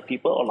teach other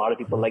people. A lot of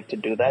people like to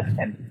do that.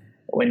 And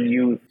when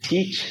you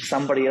teach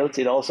somebody else,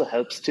 it also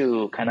helps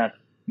to kind of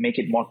make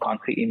it more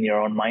concrete in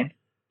your own mind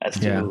as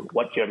to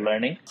what you're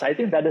learning. So I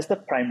think that is the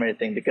primary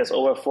thing, because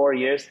over 4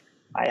 years,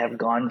 I have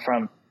gone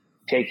from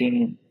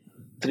taking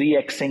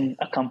 3xing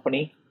a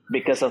company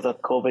because of the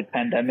COVID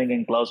pandemic,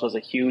 and gloves was a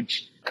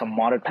huge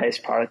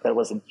commoditized product that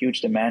was in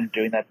huge demand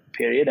during that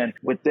period. And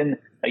within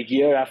a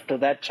year after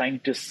that,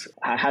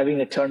 having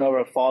a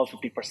turnover fall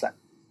 50%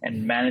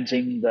 and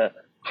managing the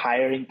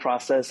hiring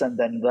process and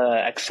then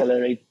the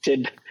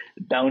accelerated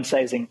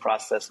downsizing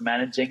process,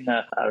 managing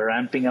a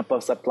ramping up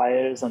of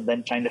suppliers, and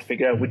then trying to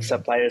figure out which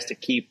suppliers to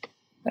keep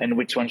and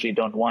which ones we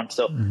don't want.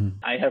 So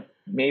I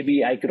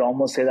could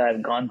almost say that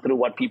I've gone through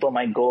what people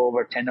might go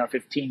over 10 or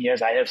 15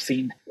 years. I have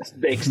seen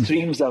the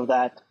extremes of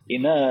that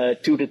in a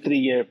 2 to 3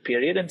 year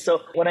period. And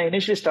so when I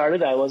initially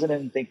started, I wasn't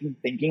even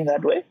thinking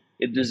that way.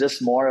 It was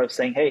just more of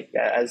saying, hey,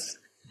 as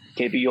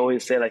KB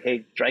always say, like,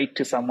 hey, write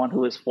to someone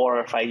who is 4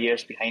 or 5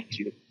 years behind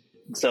you.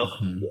 So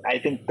I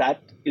think that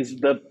is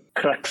the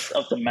crux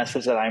of the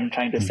message that I'm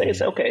trying to say.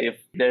 Is, okay,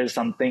 if there's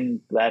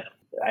something that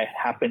I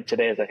happened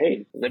today, is like,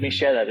 hey, let me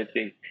share that.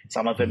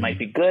 Some of it might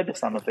be good,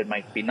 some of it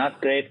might be not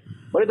great,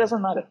 but it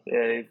doesn't matter.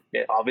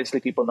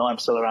 Obviously, people know I'm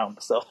still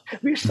around. So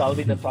we're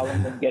solving the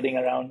problem and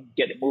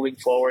moving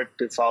forward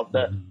to solve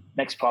the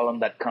next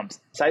problem that comes.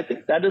 So I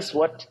think that is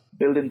what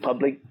build in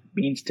public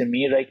means to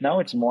me right now.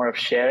 It's more of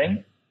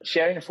sharing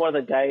for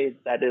the guy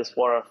that is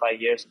 4 or 5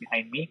 years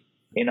behind me.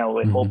 We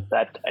hope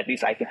that at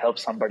least I can help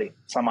somebody,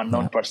 some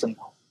unknown person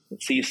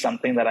sees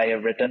something that I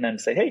have written and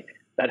say, hey,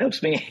 that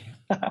helps me.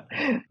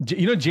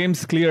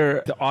 James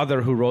Clear, the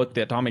author who wrote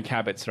The Atomic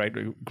Habits, right?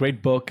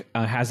 Great book,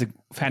 has a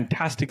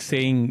fantastic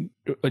saying,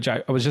 which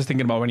I was just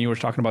thinking about when you were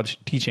talking about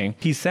teaching.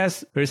 He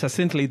says very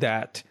succinctly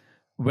that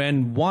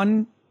when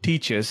one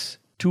teaches,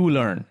 two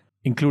learn,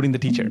 including the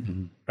teacher,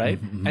 right?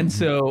 And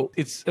so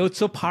it's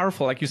so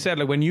powerful. Like you said,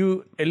 like when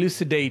you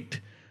elucidate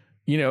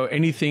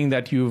anything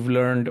that you've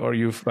learned or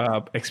you've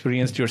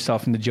experienced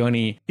yourself in the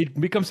journey, it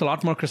becomes a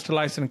lot more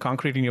crystallized and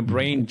concrete in your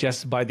brain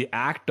just by the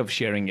act of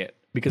sharing it,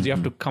 because you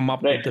have to come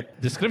up with the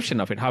description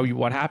of it,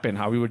 what happened,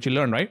 what you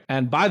learn, right?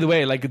 And by the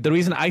way, like the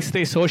reason I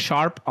stay so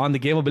sharp on the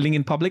game of building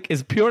in public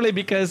is purely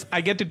because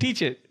I get to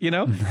teach it,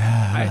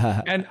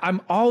 and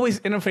I'm always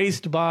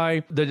interfaced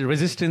by the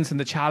resistance and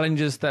the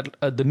challenges that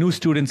the new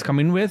students come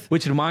in with,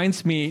 which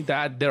reminds me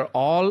that they're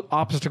all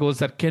obstacles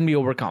that can be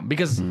overcome,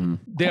 because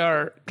they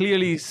are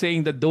clearly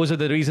saying that those are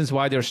the reasons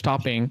why they're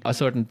stopping a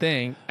certain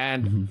thing.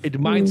 And it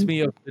reminds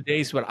me of the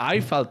days where I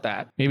felt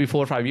that maybe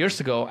 4 or 5 years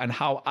ago and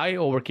how I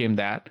overcame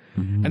that.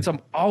 And so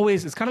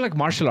it's kind of like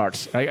martial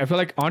arts, right? I feel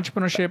like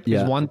entrepreneurship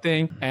is one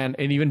thing, and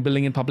even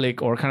building in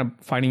public or kind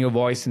of finding your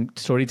voice and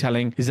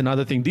storytelling is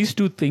another thing. These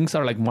two things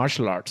are like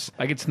martial arts.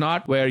 Like it's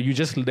not where you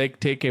just like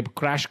take a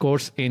crash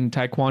course in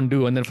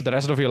Taekwondo and then for the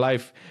rest of your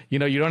life, you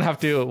don't have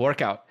to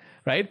work out.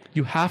 Right?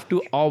 You have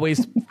to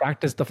always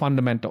practice the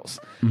fundamentals.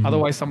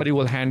 Otherwise, somebody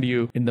will hand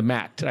you in the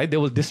mat, right? They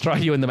will destroy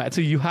you in the mat. So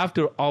you have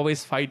to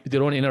always fight with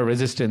your own inner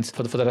resistance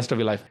for the rest of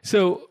your life.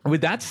 So with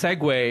that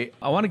segue,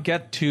 I want to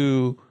get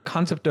to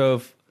concept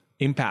of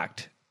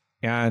impact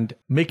and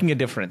making a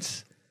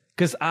difference.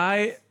 Because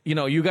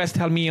you guys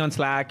tell me on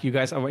Slack, you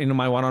guys are in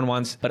my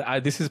one-on-ones,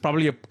 but this is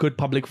probably a good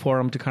public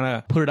forum to kind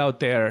of put it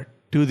out there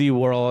to the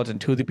world and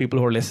to the people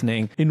who are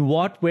listening. In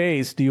what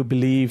ways do you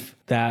believe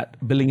that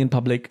Building in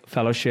Public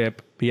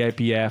Fellowship,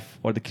 BIPF,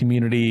 or the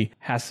community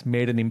has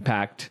made an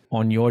impact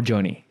on your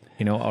journey,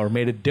 or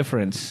made a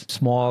difference,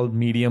 small,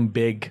 medium,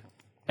 big,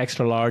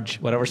 extra large,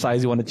 whatever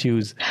size you want to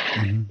choose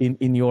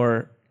in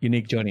your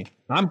unique journey?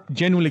 I'm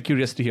genuinely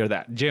curious to hear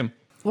that. Jim?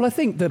 Well, I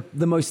think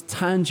the most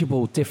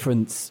tangible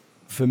difference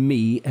for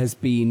me has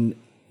been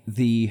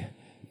the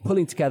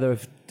pulling together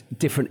of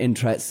different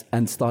interests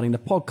and starting the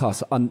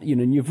podcast. And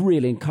you've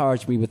really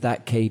encouraged me with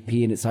that,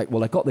 KP. And it's like,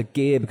 well, I got the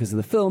gear because of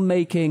the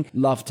filmmaking,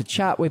 love to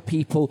chat with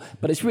people,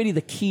 but it's really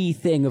the key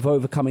thing of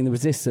overcoming the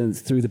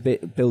resistance through the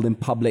building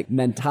public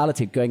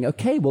mentality, going,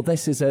 okay, well,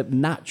 this is a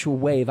natural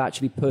way of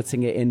actually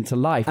putting it into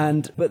life.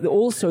 But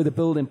also the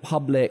building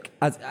public,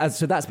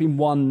 so that's been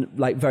one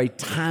like very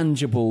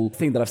tangible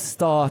thing that I've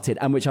started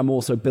and which I'm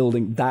also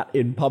building that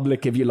in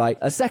public, if you like.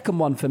 A second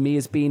one for me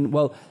has been,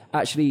 well,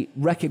 actually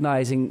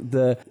recognizing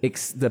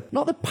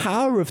not the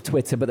power of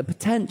Twitter, but the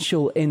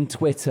potential in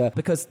Twitter.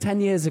 Because 10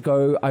 years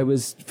ago, I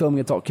was filming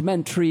a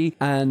documentary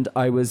and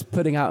I was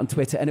putting out on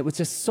Twitter, and it was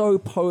just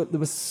there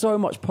was so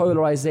much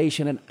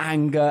polarization and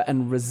anger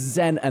and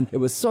resent, and it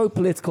was so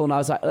political. And I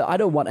was like, I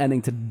don't want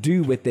anything to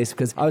do with this,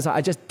 because I was like,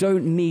 I just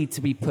don't need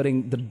to be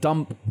putting the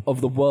dump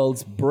of the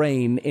world's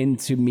brain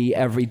into me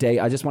every day.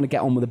 I just want to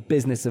get on with the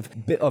business of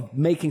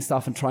making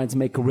stuff and trying to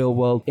make a real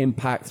world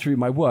impact through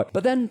my work.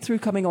 But then through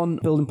coming on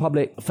Building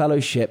Public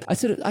Fellowship, I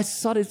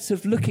started sort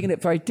of looking at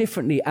it very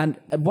differently. And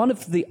one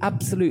of the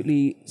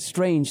absolutely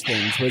strange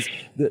things was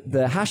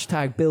the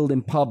hashtag Build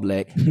in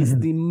Public is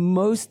the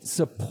most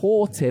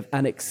supportive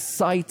and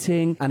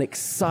exciting and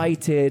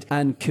excited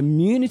and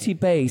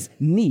community-based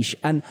niche.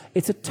 And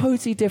it's a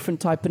totally different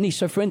type of niche.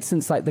 So for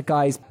instance, like the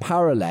guys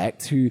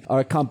Paralect, who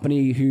are a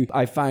company who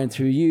I found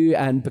through you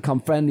and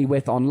become friendly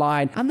with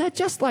online. And they're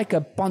just like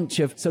a bunch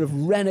of sort of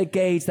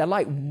renegades. They're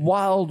like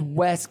Wild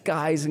West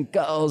guys and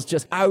girls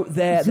just out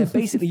there. They're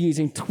basically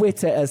using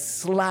Twitter as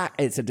Slack.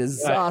 It's a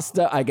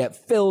disaster. Right. I get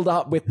filled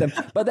up with them,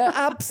 but they're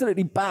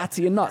absolutely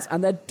batty and nuts,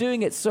 and they're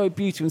doing it so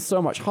beautiful and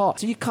so much heart.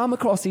 So you come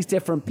across these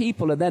different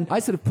people, and then I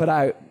sort of put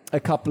out a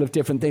couple of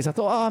different things. I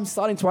thought, I'm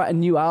starting to write a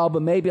new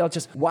album. Maybe I'll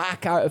just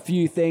whack out a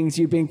few things.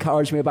 You've been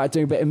encouraging me about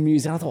doing a bit of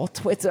music. I thought,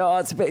 Twitter,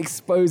 it's a bit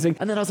exposing.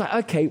 And then I was like,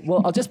 okay,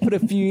 well, I'll just put a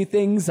few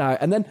things out.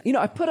 And then,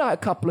 I put out a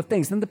couple of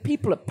things. And the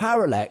people at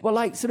Paralect were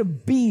like sort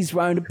of bees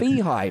round a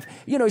beehive,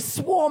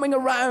 swarming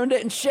around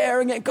it and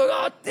sharing it and going,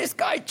 oh, this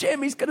guy,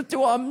 Jim, he's going to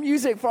do our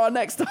music for our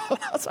next album.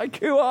 I was like,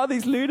 who are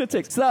these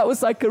lunatics? So that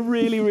was like a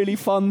really, really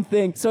fun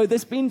thing. So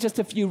there's been just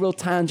a few real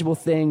tangible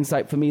things,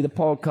 like for me, the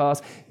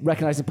podcast,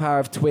 recognizing the power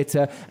of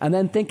Twitter, and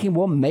then thinking,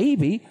 well,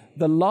 maybe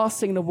the last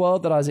thing in the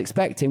world that I was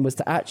expecting was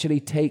to actually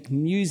take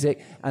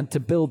music and to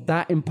build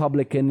that in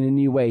public in a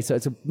new way. So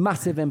it's a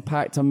massive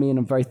impact on me, and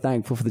I'm very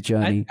thankful for the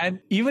journey.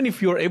 And even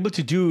if you're able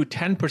to do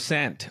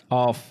 10%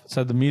 of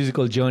the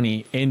musical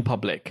journey in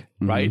public,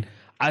 right?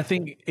 I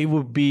think it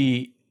would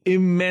be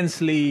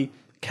immensely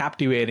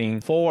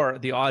captivating for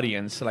the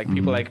audience, like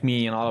people like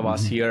me and all of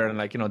us here, and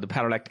like, the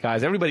Paralect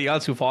guys, everybody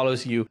else who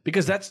follows you,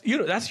 because that's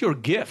your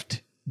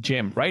gift,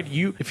 Jim, right?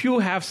 If you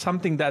have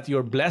something that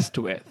you're blessed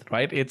with,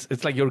 right?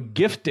 It's like you're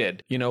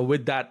gifted,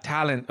 with that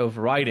talent of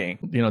writing,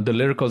 the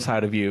lyrical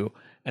side of you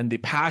and the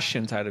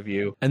passion side of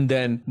you. And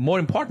then more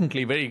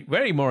importantly, very,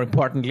 very more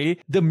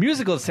importantly, the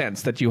musical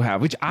sense that you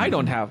have, which I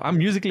don't have. I'm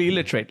musically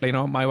illiterate.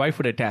 My wife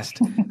would attest.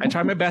 I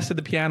try my best at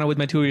the piano with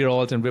my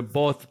 2-year-olds, and we're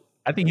both,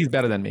 I think he's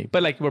better than me,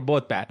 but we're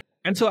both bad.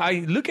 And so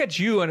I look at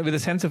you and with a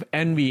sense of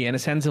envy and a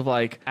sense of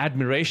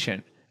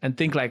admiration, and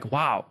think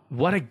wow,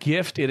 what a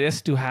gift it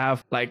is to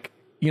have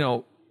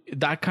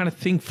that kind of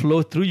thing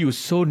flow through you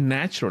so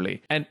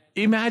naturally. And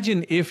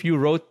imagine if you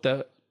wrote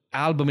the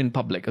album in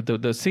public,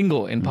 the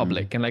single in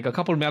public, and like a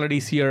couple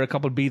melodies here, a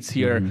couple beats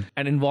here,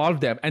 and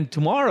involve them. And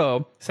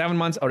tomorrow, 7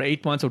 months or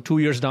 8 months or 2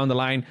 years down the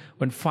line,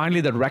 when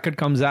finally that record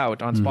comes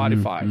out on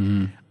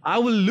Spotify, I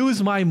will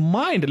lose my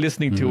mind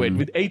listening to it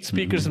with 8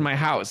 speakers in my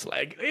house.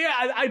 Like,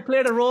 yeah, I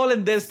played a role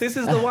in this. This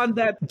is the one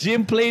that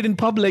Jim played in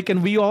public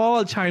and we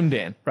all chimed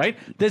in, right?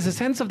 There's a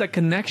sense of that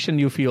connection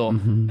you feel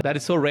that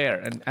is so rare.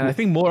 And I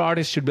think more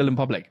artists should build in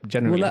public,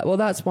 generally. Well,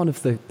 that's one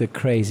of the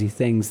crazy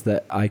things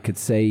that I could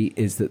say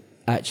is that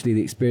actually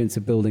the experience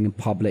of building in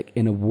public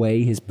in a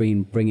way has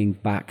been bringing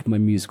back my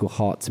musical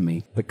heart to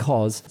me,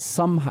 because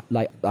somehow,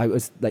 like, I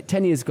was like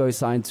 10 years ago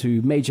signed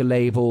to major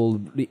label,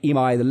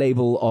 EMI, the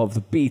label of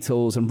the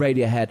Beatles and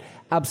Radiohead,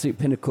 absolute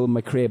pinnacle in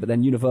my career, but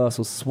then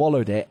Universal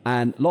swallowed it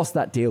and lost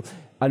that deal.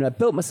 And I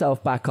built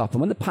myself back up. And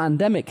when the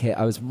pandemic hit,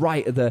 I was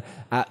right at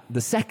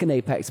the second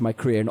apex of my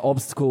career. And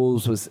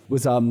Obstacles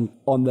was on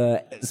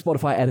the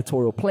Spotify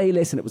editorial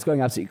playlist, and it was going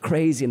absolutely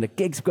crazy, and the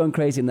gigs were going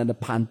crazy. And then the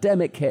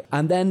pandemic hit.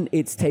 And then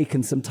it's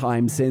taken some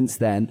time since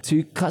then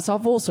because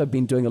I've also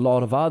been doing a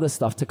lot of other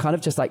stuff to kind of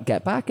just like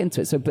get back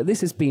into it. So, but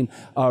this has been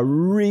a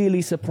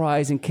really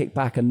surprising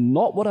kickback and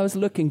not what I was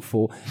looking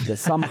for, that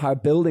somehow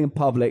building in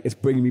public is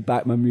bringing me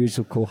back my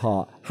musical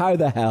heart. How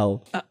the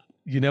hell?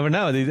 You never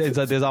know.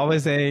 There's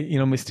always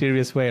a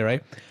mysterious way,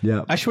 right?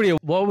 Yeah. Ashwarya,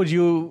 what would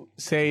you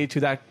say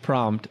to that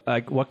prompt?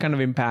 Like, what kind of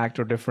impact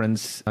or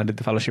difference did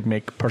the fellowship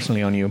make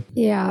personally on you?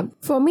 Yeah.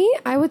 For me,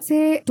 I would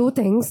say 2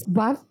 things,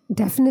 but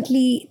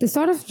definitely the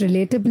sort of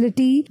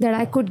relatability that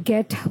I could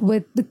get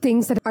with the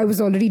things that I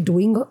was already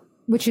doing,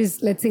 which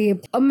is, let's say,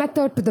 a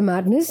method to the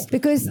madness.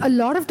 Because a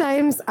lot of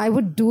times I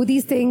would do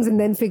these things and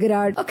then figure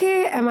out,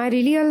 okay, am I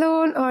really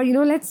alone? Or,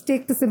 let's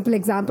take the simple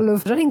example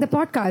of running the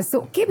podcast.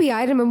 So, KB,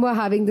 I remember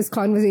having this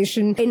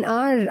conversation in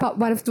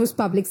one of those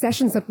public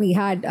sessions that we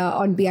had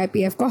on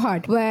BIPF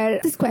cohort, where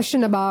this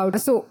question about,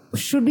 so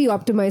should we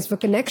optimize for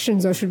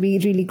connections or should we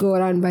really go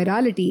around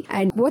virality?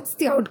 And what's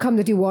the outcome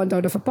that you want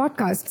out of a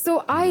podcast?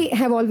 So I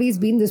have always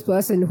been this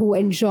person who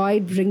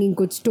enjoyed bringing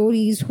good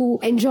stories, who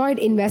enjoyed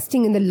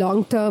investing in the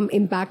long-term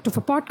impact of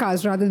a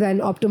podcast rather than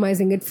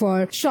optimizing it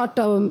for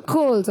short-term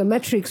goals or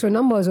metrics or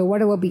numbers or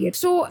whatever be it.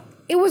 So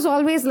it was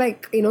always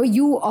like,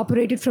 you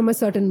operated from a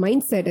certain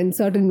mindset and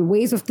certain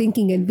ways of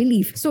thinking and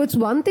belief. So it's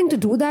one thing to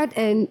do that,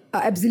 and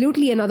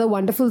absolutely another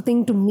wonderful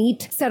thing to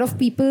meet a set of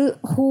people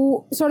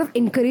who sort of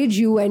encourage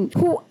you and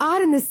who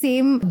are in the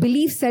same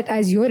belief set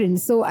as you're in.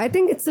 So I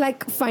think it's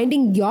like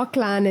finding your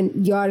clan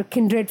and your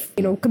kindred,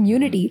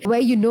 community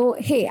where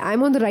hey,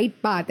 I'm on the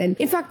right path. And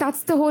in fact,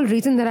 that's the whole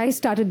reason that I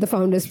started the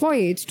Founders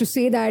Voyage, to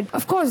say that,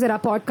 of course, there are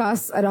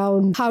podcasts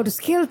around how to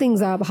scale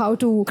things up, how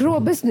to grow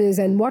a business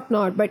and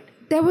whatnot, but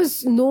there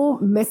was no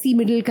messy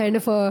middle kind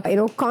of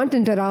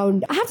content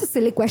around, I have this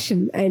silly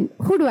question and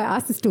who do I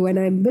ask this to? And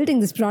I'm building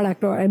this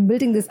product or I'm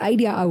building this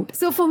idea out.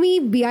 So for me,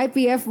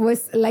 BIPF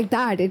was like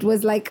that. It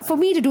was like for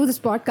me to do this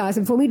podcast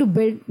and for me to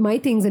build my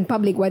things in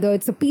public, whether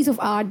it's a piece of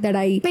art that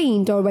I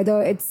paint or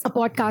whether it's a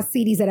podcast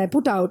series that I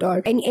put out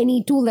or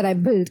any tool that I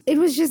built. It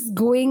was just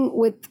going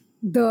with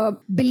the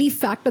belief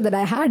factor that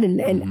I had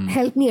and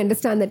helped me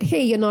understand that,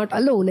 hey, you're not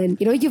alone. And,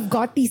 you've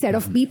got these set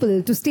of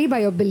people to stay by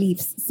your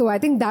beliefs. So I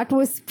think that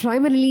was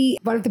primarily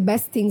one of the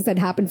best things that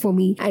happened for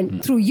me.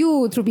 And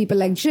through people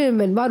like Jim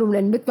and Varun,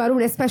 and with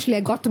Varun especially, I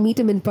got to meet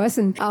him in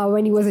person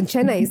when he was in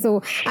Chennai.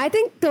 So I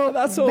think the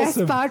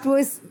best part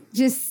was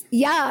just,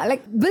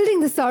 like building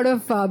this sort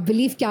of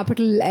belief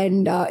capital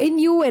and in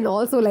you and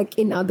also like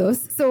in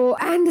others. So,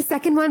 and the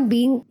second one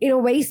being,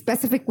 very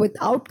specific with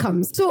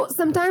outcomes. So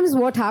sometimes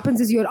what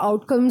happens is your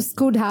outcomes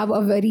could have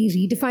a very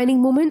redefining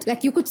moment.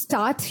 Like you could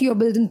start your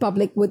build in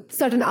public with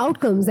certain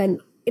outcomes and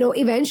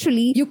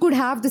eventually you could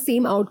have the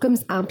same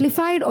outcomes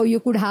amplified, or you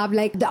could have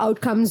like the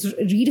outcomes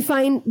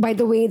redefined by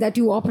the way that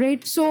you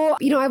operate. So,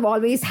 I've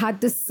always had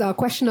this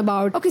question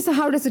about, okay, so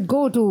how does it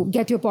go to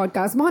get your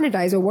podcast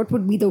monetized, or what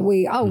would be the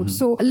way out?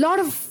 So a lot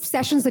of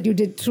sessions that you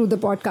did through the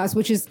podcast,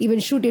 which is even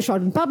shoot your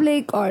shot in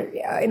public or,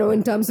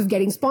 in terms of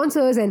getting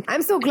sponsors. And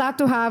I'm so glad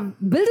to have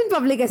Build in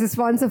Public as a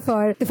sponsor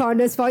for the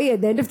Founders Foyer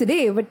at the end of the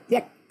day. But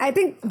yeah, I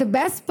think the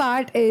best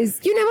part is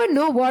you never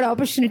know what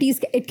opportunities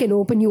it can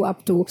open you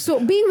up to. So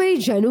being very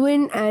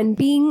genuine and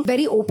being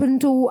very open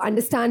to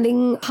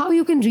understanding how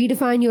you can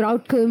redefine your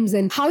outcomes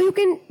and how you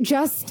can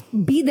just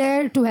be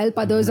there to help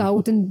others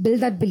out and build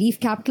that belief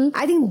capital.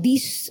 I think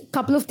these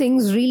couple of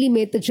things really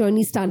made the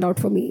journey stand out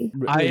for me.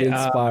 Really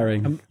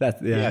inspiring.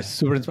 Yeah,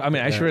 super inspiring. I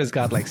mean, Aishwarya's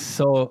got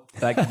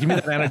give me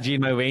that energy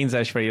in my veins,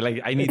 Aishwarya.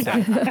 Like, I need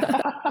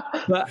that.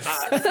 But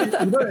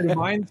it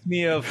reminds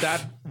me of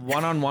that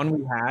one-on-one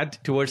we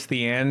had towards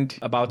the end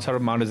about sort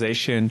of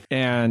monetization.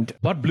 And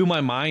what blew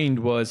my mind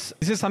was,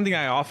 this is something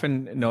I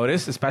often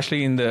notice,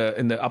 especially in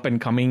the up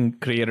and coming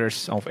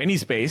creators of any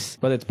space,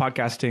 whether it's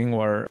podcasting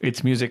or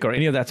it's music or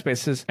any of that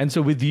spaces. And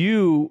so with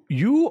you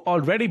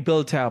already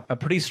built up a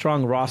pretty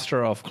strong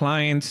roster of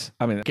clients,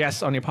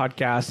 guests on your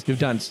podcast. You've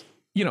done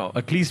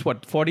at least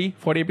 40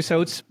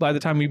 episodes by the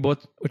time we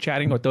both were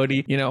chatting, or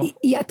 30,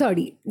 Yeah,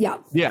 30. Yeah.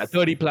 Yeah,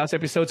 30 plus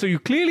episodes. So you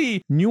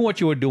clearly knew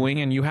what you were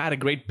doing, and you had a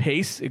great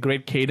pace, a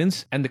great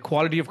cadence, and the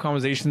quality of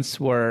conversations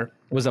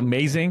was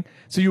amazing.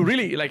 So you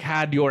really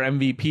had your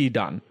MVP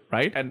done,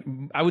 right?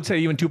 And I would say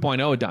even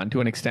 2.0 done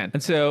to an extent.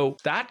 And so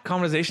that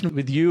conversation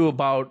with you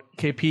about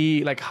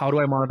KP, how do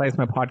I monetize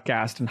my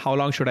podcast and how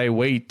long should I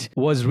wait,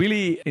 was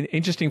really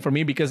interesting for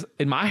me, because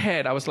in my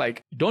head, I was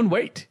like, don't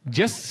wait,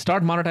 just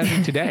start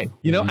monetizing today,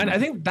 And I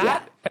think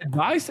that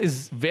advice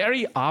is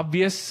very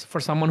obvious for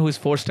someone who is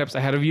 4 steps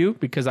ahead of you,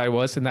 because I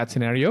was in that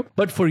scenario.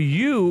 But for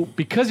you,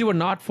 because you were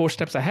not 4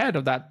 steps ahead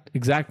of that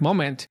exact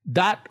moment,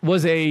 that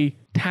was a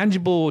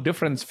tangible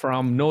difference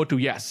from no to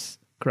yes.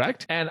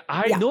 Correct? And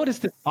I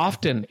noticed it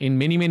often in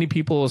many, many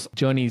people's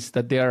journeys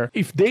that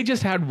if they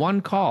just had one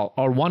call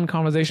or one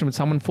conversation with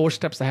someone 4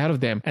 steps ahead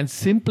of them and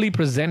simply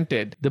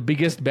presented the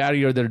biggest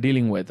barrier they're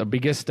dealing with, the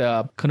biggest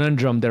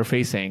conundrum they're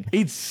facing,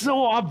 it's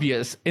so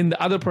obvious in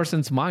the other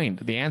person's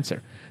mind, the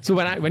answer. So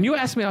when you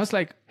asked me, I was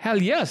like,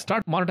 hell yes,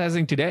 start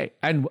monetizing today.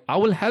 And I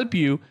will help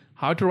you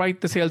how to write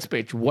the sales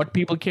page, what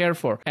people care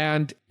for.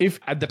 And if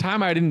at the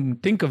time I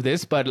didn't think of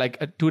this, but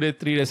 2 to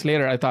 3 days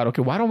later, I thought,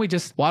 okay, why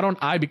don't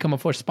I become a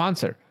first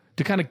sponsor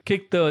to kind of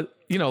kick the,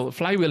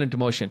 flywheel into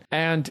motion?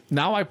 And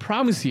now I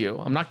promise you,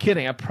 I'm not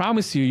kidding, I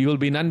promise you, will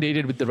be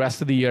inundated with the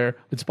rest of the year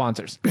with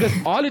sponsors. Because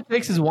all it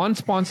takes is 1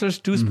 sponsor,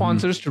 2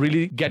 sponsors to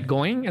really get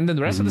going. And then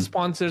the rest of the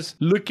sponsors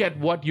look at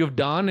what you've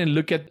done and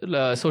look at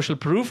social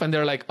proof, and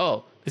they're like,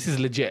 oh, this is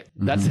legit.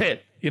 That's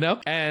it.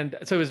 And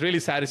so it was really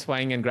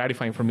satisfying and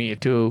gratifying for me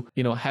to,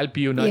 help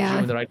you, nudge you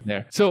in the right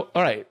there. So,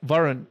 all right,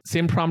 Varun,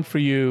 same prompt for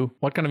you.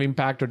 What kind of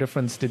impact or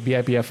difference did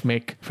BIPF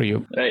make for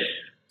you? Right.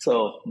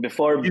 So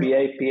before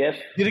BIPF...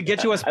 Did it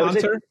get you a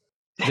sponsor?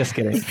 Just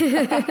kidding.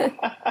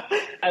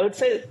 I would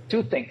say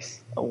 2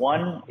 things.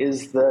 One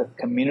is the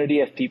community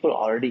of people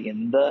already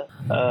in the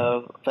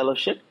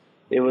fellowship.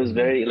 It was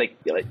very,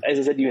 as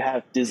I said, you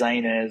have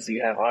designers,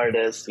 you have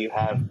artists, you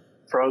have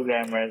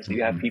programmers,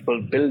 you have people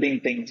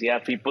building things, you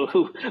have people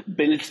who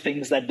build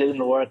things that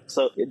didn't work.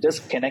 So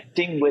just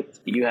connecting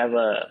you have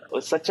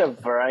such a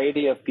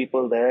variety of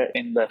people there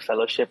in the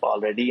fellowship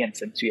already. And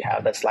since you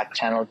have the Slack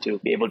channel to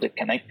be able to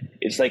connect,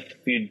 it's like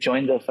if you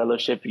join the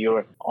fellowship,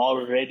 you're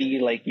already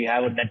you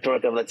have a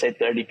network of, let's say,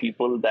 30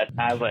 people that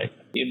have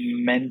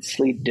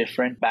immensely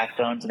different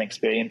backgrounds and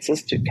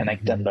experiences to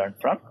connect and learn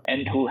from,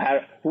 and who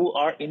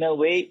are in a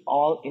way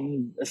all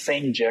in the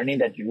same journey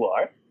that you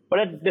are, but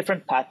at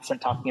different paths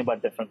and talking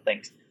about different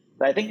things.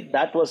 So I think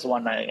that was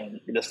one. I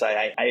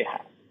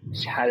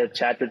had a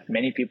chat with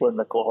many people in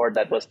the cohort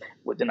that was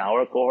within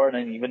our cohort,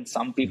 and even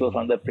some people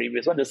from the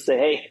previous one, just say,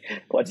 hey,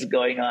 what's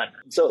going on?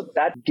 So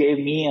that gave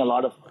me a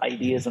lot of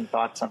ideas and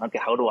thoughts on, okay,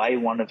 how do I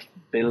want to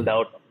build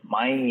out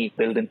my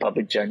build in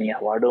public journey?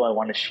 What do I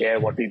want to share?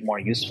 What would be more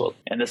useful?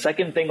 And the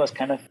second thing was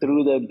kind of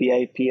through the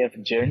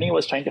BIPF journey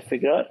was trying to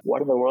figure out,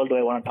 what in the world do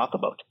I want to talk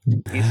about?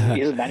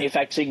 Is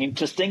manufacturing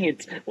interesting?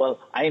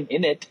 I'm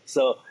in it.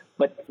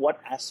 But what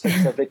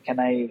aspects of it can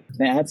I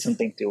add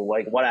something to?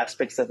 What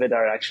aspects of it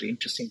are actually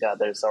interesting to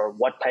others? Or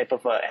what type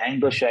of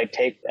angle should I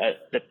take?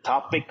 The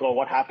topic or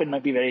what happened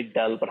might be very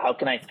dull, but how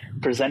can I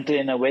present it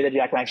in a way that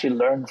you can actually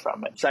learn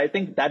from it? So I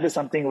think that is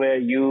something where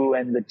you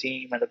and the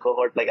team and the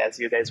cohort, as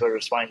you guys were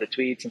responding to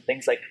tweets and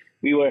things,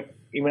 we were,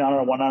 even on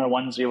our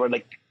one-on-ones, we were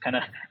kind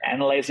of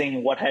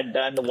analyzing what had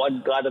done,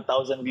 what got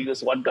 1,000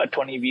 views, what got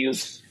 20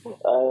 views,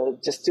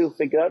 just to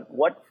figure out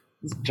what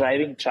is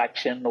driving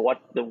traction,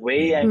 what the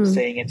way I'm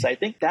saying it. So I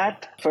think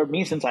that for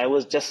me, since I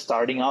was just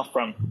starting off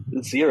from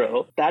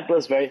zero, that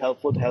was very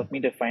helpful to help me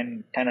to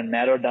kind of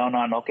narrow down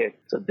on, okay,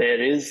 so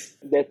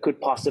there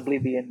could possibly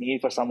be a need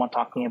for someone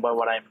talking about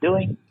what I'm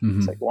doing.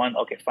 It's one,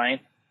 okay,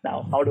 fine.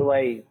 Now,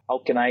 how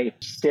can I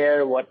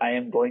share what I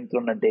am going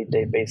through on a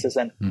day-to-day basis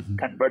and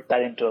convert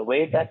that into a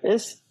way that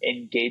is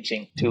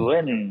engaging to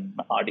an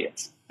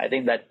audience? I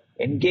think that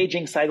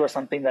engaging side was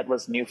something that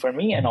was new for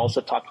me, and also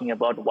talking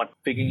about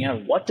figuring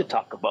out what to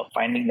talk about,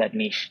 finding that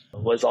niche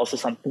was also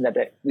something that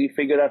we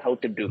figured out how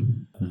to do.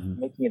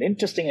 Making it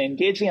interesting and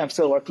engaging, I'm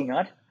still working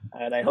on,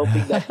 and I'm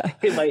hoping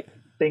that my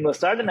thing will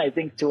start. And I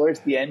think towards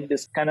the end,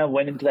 this kind of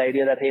went into the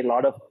idea that, hey, a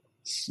lot of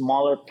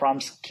smaller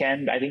prompts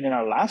I think in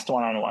our last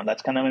one-on-one,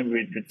 that's kind of when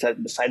we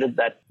decided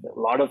that a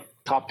lot of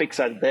topics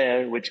are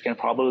there which can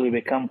probably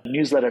become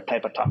newsletter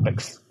type of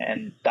topics,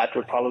 and that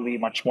would probably be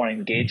much more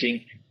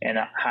engaging and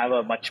have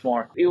a much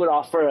more, it would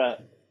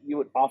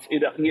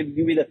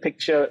give you the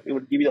picture, it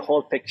would give you the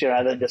whole picture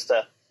rather than just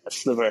a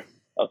sliver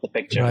of the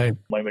picture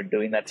when we're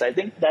doing that. So I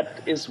think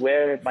that is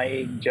where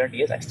my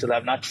journey is. I still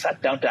have not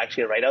sat down to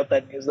actually write out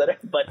that newsletter,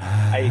 but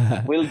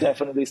I will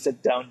definitely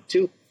sit down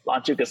to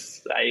launch it,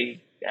 because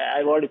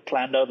I've already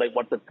planned out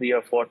what the 3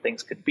 or 4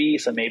 things could be.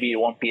 So maybe it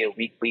won't be a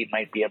weekly, it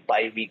might be a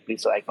bi-weekly,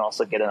 so I can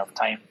also get enough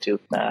time to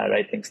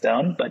write things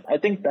down. But I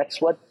think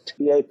that's what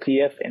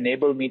BIPF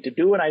enabled me to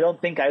do. And I don't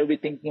think I will be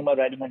thinking about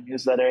writing a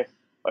newsletter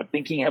or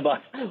thinking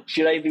about,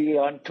 should I be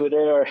on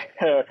Twitter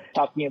or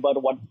talking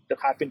about what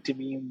happened to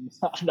me in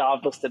the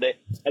office today.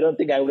 I don't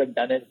think I would have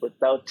done it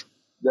without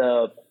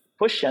the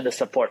push and the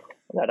support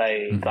that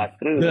I got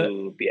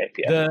through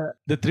BIPF.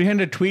 The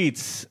 300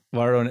 tweets,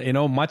 Varun,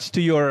 much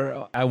to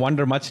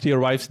your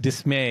wife's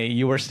dismay,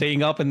 you were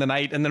staying up in the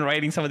night and then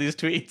writing some of these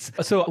tweets.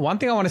 So one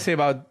thing I want to say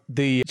about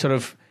the sort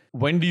of,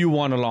 when do you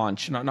want to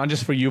launch? Not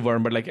just for you,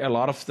 Varun, but like a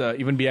lot of the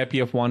even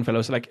BIPF1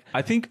 fellows. Like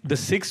I think the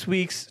 6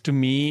 weeks to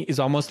me is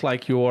almost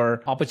like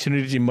your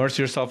opportunity to immerse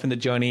yourself in the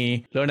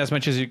journey, learn as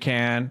much as you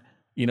can,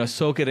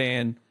 soak it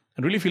in,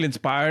 and really feel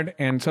inspired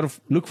and sort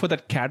of look for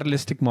that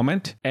catalytic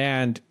moment.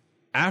 And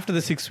after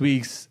the 6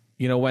 weeks,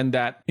 when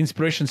that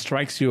inspiration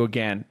strikes you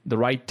again, the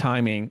right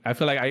timing. I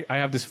feel like I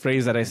have this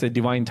phrase that I say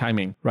divine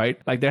timing, right?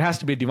 Like there has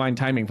to be a divine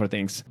timing for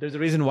things. There's a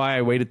reason why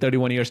I waited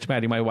 31 years to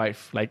marry my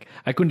wife. Like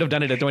I couldn't have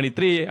done it at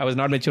 23. I was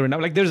not mature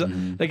enough. Like there's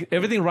like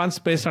everything runs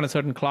based on a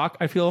certain clock,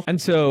 I feel.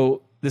 And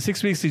so the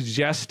 6 weeks is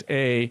just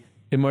a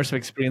immersive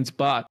experience,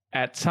 but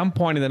at some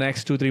point in the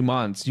next 2-3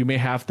 months, you may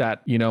have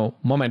that,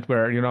 moment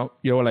where,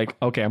 you're like,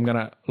 okay, I'm going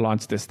to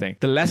launch this thing.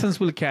 The lessons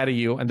will carry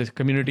you, and the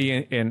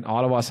community and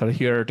all of us are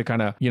here to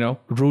kind of,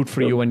 root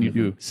for you when you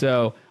do.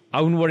 So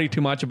I wouldn't worry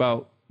too much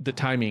about the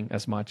timing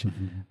as much.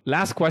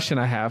 Last question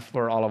I have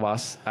for all of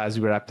us as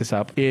we wrap this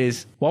up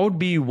is, what would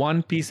be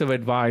one piece of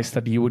advice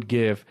that you would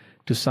give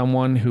to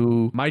someone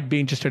who might be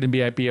interested in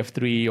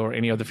BIPF3 or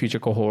any of the future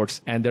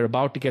cohorts, and they're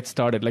about to get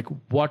started? Like,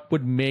 what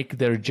would make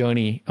their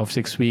journey of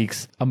 6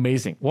 weeks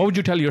amazing? What would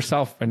you tell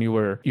yourself when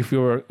you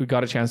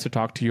got a chance to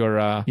talk to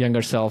your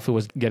younger self who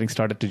was getting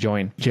started to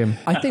join? Jim?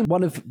 I think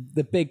one of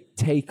the big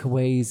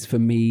takeaways for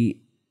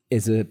me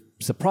is a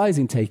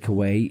surprising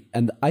takeaway,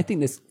 and I think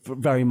this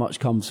very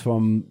much comes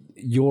from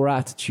your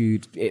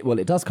attitude.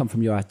 It does come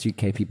from your attitude,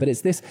 KP, but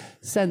it's this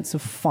sense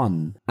of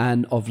fun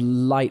and of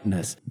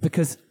lightness,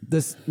 because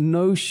there's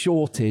no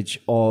shortage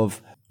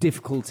of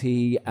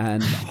difficulty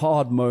and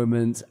hard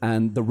moments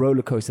and the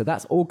roller coaster.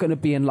 That's all going to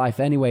be in life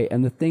anyway.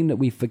 And the thing that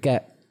we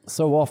forget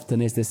so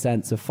often is this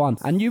sense of fun,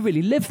 and you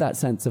really live that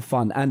sense of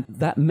fun, and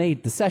that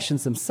made the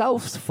sessions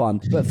themselves fun.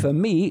 But for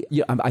me,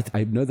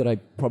 I know that I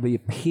probably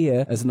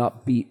appear as an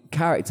upbeat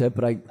character,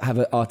 but I have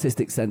an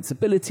artistic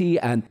sensibility,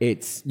 and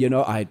it's,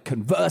 I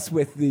converse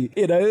with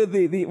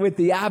with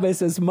the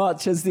abyss as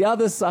much as the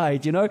other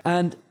side,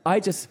 and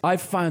I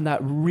found that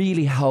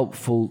really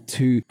helpful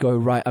to go,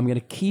 right, I'm going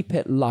to keep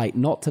it light,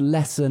 not to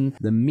lessen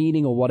the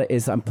meaning or what it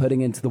is I'm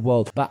putting into the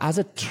world, but as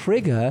a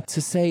trigger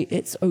to say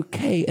it's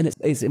okay, and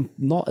it's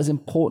not as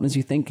important as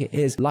you think it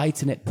is.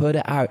 Lighten it, put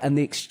it out. And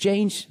the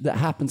exchange that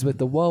happens with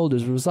the world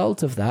as a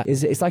result of that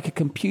is it's like a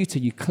computer.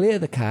 You clear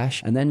the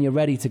cache and then you're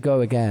ready to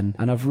go again.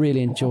 And I've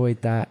really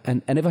enjoyed that.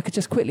 And if I could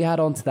just quickly add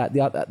on to that,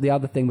 the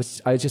other thing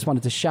was I just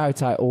wanted to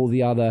shout out all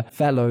the other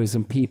fellows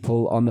and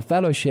people on the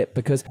fellowship,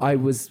 because I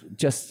was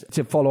just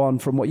to follow on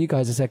from what you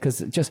guys have said,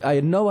 because I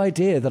had no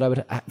idea that I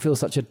would feel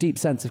such a deep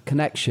sense of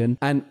connection.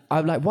 And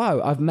I'm like,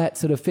 wow, I've met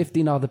sort of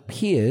 15 other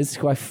peers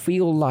who I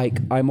feel like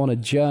I'm on a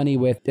journey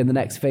with in the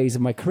next phase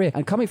of my career.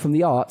 And coming from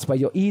the arts, where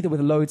you're either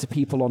with loads of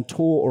people on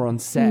tour or on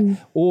set,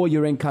 or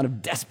you're in kind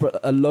of desperate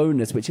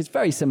aloneness, which is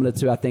very similar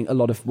to, I think, a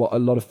lot of what a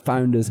lot of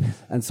founders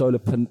and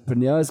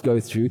solopreneurs go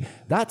through.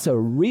 That's a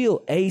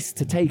real ace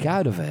to take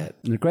out of it,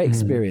 and a great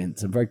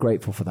experience. I'm very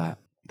grateful for that.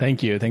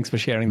 Thank you. Thanks for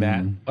sharing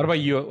that. What about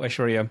you,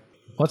 Aishwarya?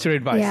 What's your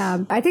advice?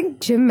 Yeah, I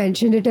think Jim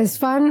mentioned it as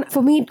fun.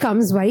 For me, it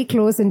comes very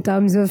close in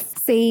terms of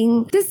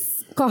saying this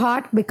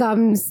cohort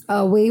becomes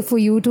a way for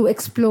you to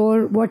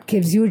explore what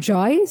gives you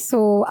joy.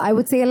 So I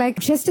would say, like,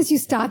 just as you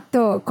start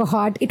the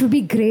cohort, it would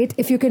be great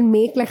if you can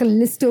make like a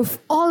list of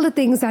all the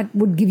things that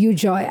would give you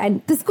joy.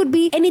 And this could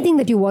be anything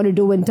that you want to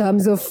do in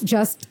terms of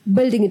just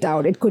building it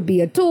out. It could be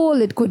a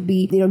tool, it could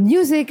be,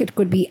 music, it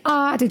could be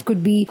art, it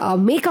could be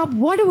makeup,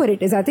 whatever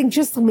it is. I think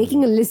just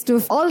making a list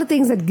of all the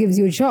things that gives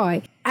you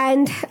joy.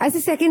 And as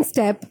a second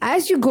step,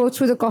 as you go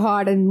through the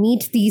cohort and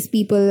meet these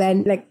people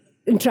and like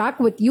interact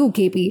with you,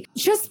 KP,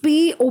 just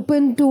be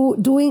open to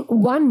doing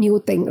one new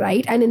thing,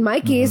 right? And in my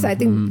case, I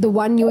think the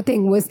one new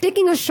thing was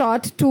taking a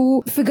shot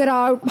to figure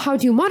out how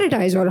do you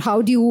monetize, or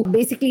how do you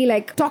basically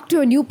like talk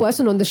to a new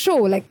person on the show.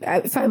 Like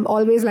if I'm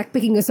always like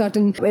picking a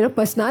certain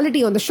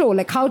personality on the show,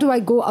 like how do I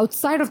go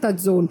outside of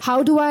that zone?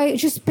 How do I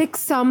just pick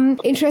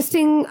some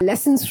interesting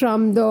lessons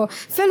from the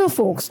fellow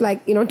folks?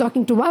 Like,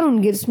 talking to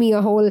Varun gives me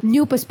a whole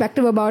new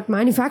perspective about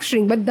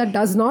manufacturing, but that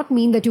does not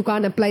mean that you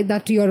can't apply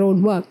that to your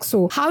own work.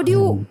 So how do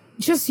you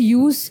just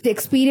use the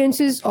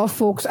experiences of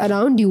folks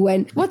around you,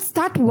 and what's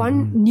that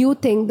one new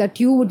thing that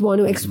you would want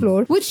to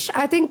explore, which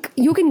I think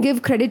you can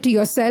give credit to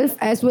yourself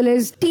as well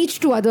as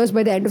teach to others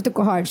by the end of the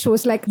cohort. So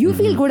it's like you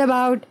feel good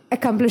about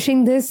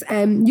accomplishing this,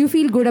 and you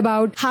feel good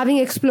about having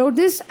explored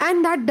this,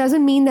 and that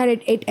doesn't mean that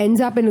it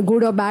ends up in a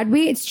good or bad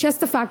way. It's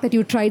just the fact that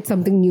you tried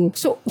something new.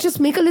 So just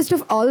make a list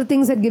of all the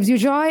things that gives you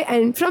joy,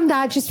 and from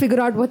that just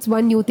figure out what's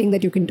one new thing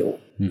that you can do.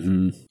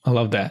 I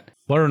love that.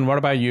 Varun, what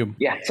about you?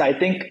 Yeah, so I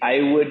think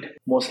I would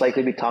most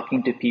likely be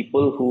talking to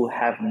people who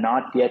have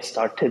not yet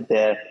started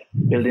their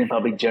building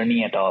public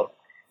journey at all.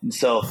 And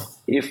so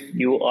if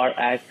you are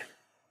at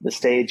the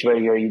stage where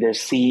you're either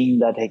seeing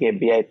that, hey,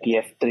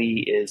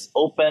 BIPF3 is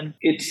open,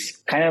 it's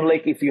kind of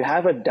like if you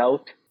have a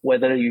doubt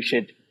whether you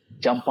should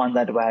jump on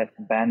that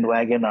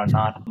bandwagon or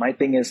not. My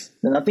thing is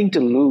there's nothing to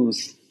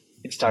lose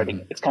in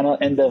starting. It's kind of,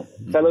 and the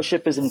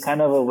fellowship is in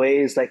kind of a way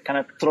is like kind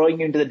of throwing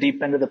you into the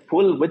deep end of the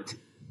pool with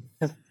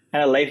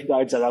kind of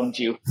lifeguards around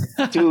you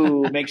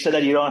to make sure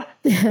that you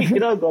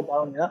don't go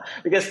down,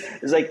 because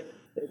it's like,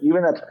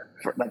 even that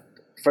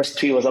first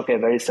tree was okay,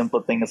 very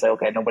simple thing. It's like,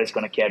 okay, nobody's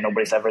going to care.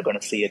 Nobody's ever going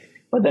to see it.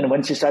 But then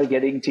once you start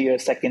getting to your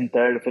second,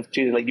 third, fifth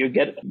tree, like you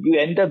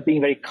end up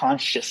being very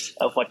conscious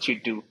of what you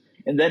do.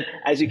 And then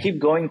as you keep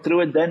going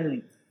through it,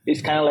 then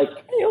it's kind of like,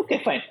 hey,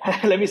 okay, fine.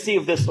 Let me see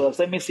if this works.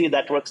 Let me see if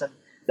that works. And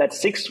that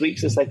 6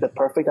 weeks is like the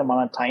perfect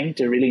amount of time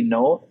to really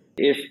know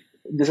if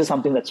this is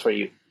something that's for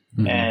you.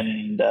 Mm-hmm.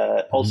 And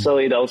also,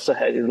 it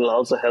will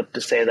also help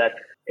to say that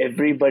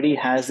everybody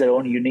has their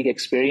own unique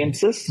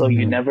experiences. So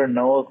you never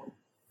know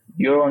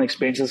your own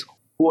experiences,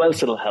 who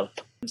else it'll help.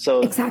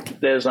 So exactly.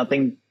 There's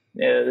nothing,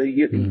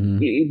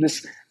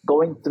 this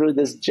going through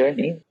this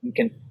journey, you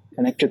can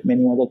connect with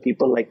many other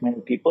people, like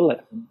many people, like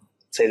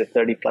say the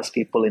 30 plus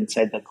people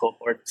inside the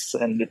cohorts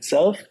and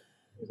itself,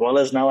 as well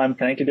as now I'm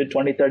connected to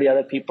 20, 30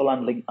 other people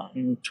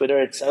on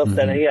Twitter itself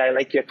that, hey, I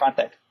like your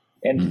content.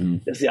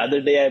 And just the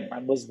other day, I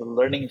was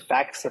learning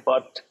facts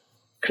about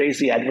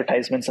crazy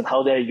advertisements and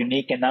how they're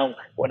unique. And now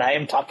when I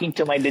am talking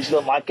to my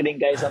digital marketing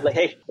guys, I'm like,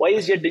 hey, why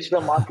is your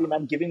digital marketing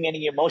not giving me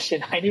any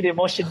emotion? I need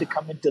emotion to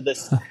come into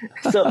this.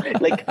 So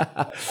like,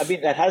 I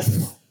mean,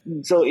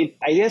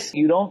 I guess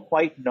you don't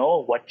quite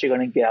know what you're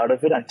going to get out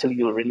of it until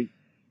you really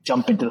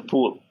jump into the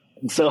pool.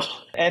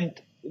 And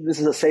this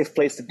is a safe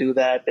place to do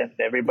that. And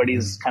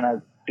everybody's kind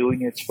of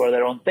doing it for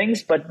their own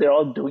things, but they're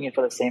all doing it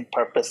for the same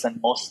purpose.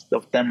 And most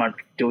of them are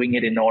doing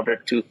it in order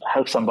to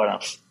help someone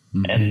else.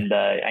 And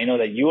I know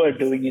that you are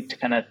doing it to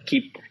kind of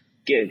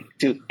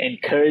to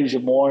encourage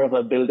more of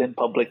a built-in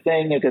public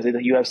thing, because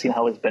you have seen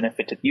how it's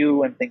benefited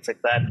you and things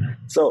like that.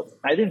 So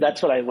I think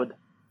that's what I would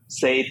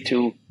say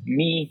to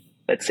me,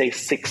 let's say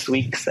 6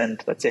 weeks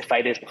and let's say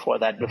 5 days before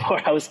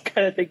I was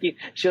kind of thinking,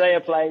 should I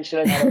apply?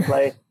 Should I not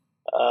apply?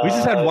 We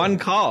just had one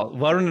call.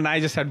 Varun and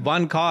I just had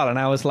one call, and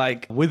I was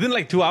like, within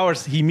like 2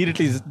 hours, he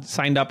immediately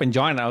signed up and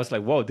joined. I was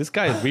like, whoa, this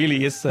guy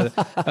really is a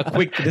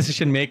quick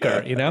decision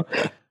maker,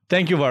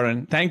 Thank you,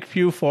 Varun. Thank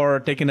you for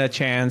taking a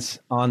chance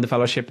on the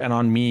fellowship and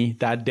on me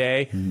that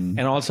day.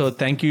 And also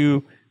thank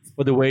you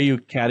for the way you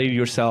carried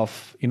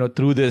yourself,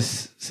 through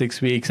this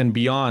 6 weeks and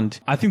beyond.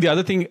 I think the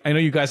other thing, I know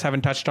you guys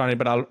haven't touched on it,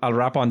 but I'll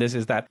wrap on this,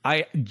 is that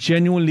I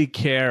genuinely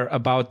care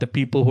about the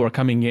people who are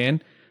coming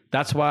in.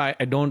 That's why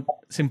I don't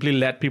simply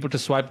let people to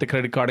swipe the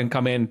credit card and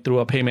come in through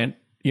a payment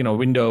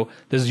window.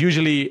 There's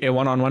usually a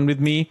one-on-one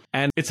with me.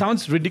 And it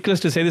sounds ridiculous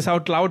to say this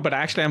out loud, but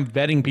actually I'm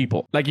vetting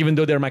people. Like, even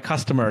though they're my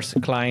customers,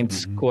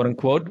 clients, quote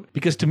unquote,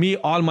 because to me,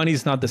 all money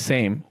is not the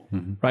same,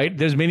 right?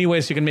 There's many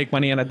ways you can make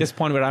money. And at this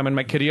point where I'm in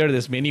my career,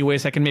 there's many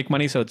ways I can make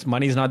money. So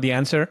money is not the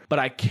answer, but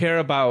I care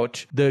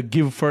about the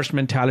give first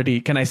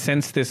mentality. Can I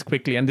sense this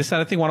quickly? And this is,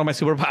 I think, one of my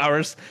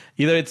superpowers.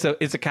 Either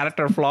it's a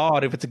character flaw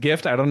or if it's a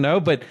gift, I don't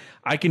know, but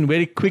I can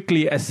very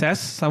quickly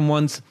assess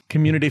someone's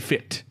community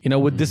fit.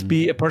 Would this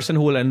be a person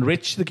who will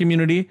enrich the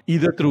community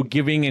either through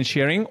giving and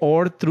sharing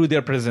or through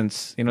their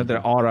presence,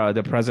 their aura,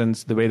 their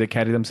presence, the way they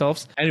carry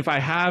themselves. And if I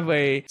have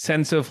a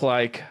sense of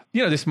like,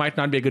 this might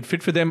not be a good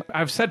fit for them,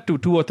 I've said to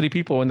 2 or 3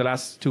 people in the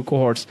last 2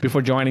 cohorts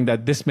before joining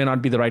that this may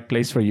not be the right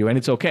place for you. And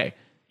it's okay.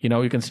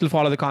 You can still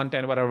follow the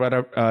content,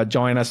 whatever,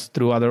 join us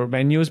through other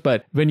venues.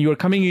 But when you're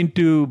coming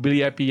into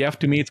BIPF,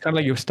 to me, it's kind of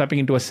like you're stepping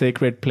into a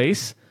sacred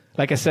place.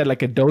 Like I said,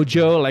 like a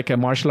dojo, like a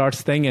martial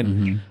arts thing.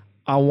 And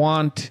I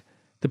want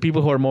the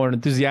people who are more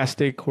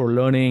enthusiastic, who are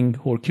learning,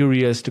 who are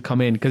curious to come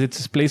in, because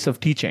it's a place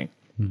of teaching.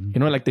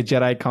 Like the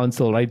Jedi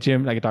Council, right,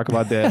 Jim? Like I talk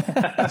about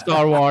the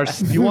Star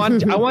Wars. I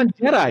want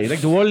Jedi.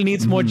 Like the world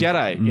needs more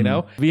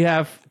Jedi, We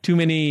have too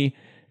many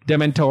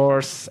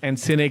dementors and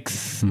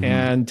cynics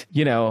and,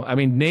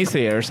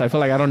 naysayers. I feel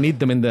like I don't need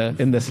them in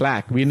the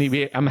Slack.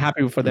 I'm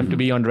happy for them to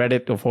be on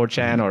Reddit or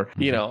 4chan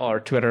or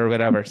Twitter or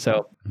whatever.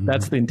 So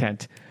that's the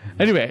intent.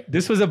 Anyway,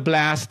 this was a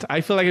blast.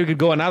 I feel like I could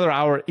go another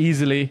hour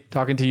easily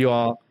talking to you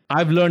all.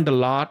 I've learned a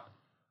lot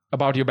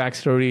about your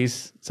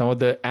backstories, some of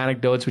the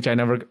anecdotes, which I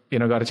never,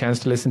 got a chance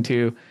to listen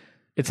to.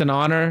 It's an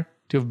honor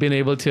to have been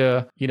able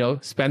to,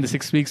 spend the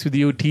 6 weeks with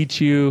you, teach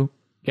you,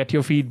 get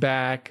your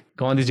feedback,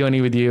 go on this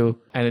journey with you.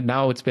 And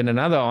now it's been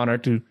another honor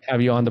to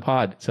have you on the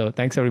pod. So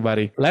thanks,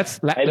 everybody. I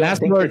don't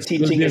think the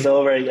teaching is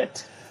over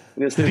yet.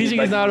 The teaching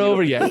is not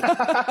over yet.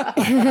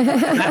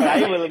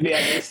 I will be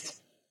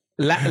honest.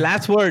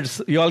 Last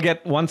words. You all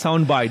get one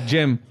sound bite.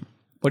 Jim,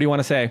 what do you want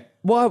to say?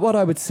 Well, what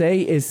I would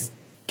say is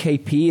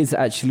KP is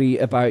actually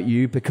about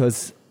you,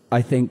 because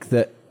I think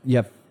that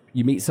you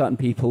meet certain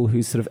people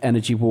whose sort of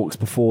energy walks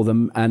before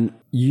them, and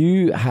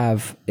you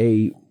have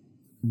a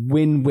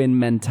win-win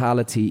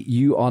mentality.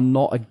 You are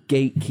not a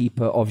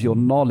gatekeeper of your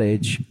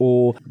knowledge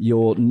or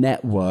your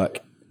network.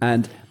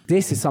 And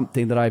this is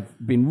something that I've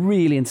been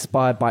really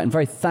inspired by and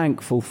very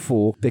thankful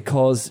for,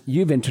 because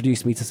you've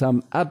introduced me to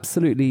some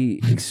absolutely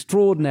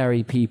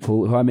extraordinary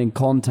people who I'm in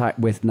contact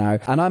with now.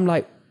 And I'm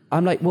like,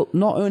 I'm like, well,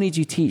 not only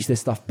do you teach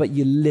this stuff, but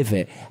you live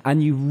it,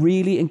 and you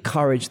really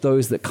encourage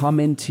those that come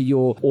into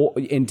your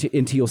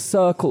into your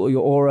circle or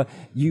your aura.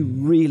 You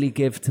really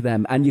give to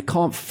them, and you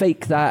can't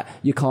fake that.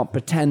 You can't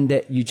pretend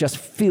it. You just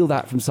feel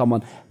that from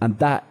someone, and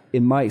that,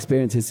 in my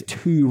experience, is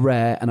too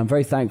rare, and I'm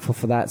very thankful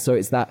for that. So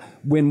it's that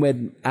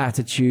win-win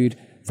attitude.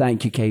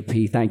 Thank you,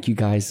 KP. Thank you,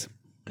 guys.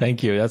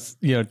 Thank you. That's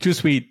too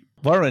sweet.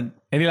 Varun,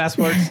 any last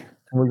words?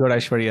 We'll go to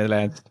Aishwarya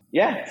last.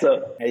 Yeah,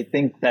 so I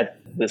think that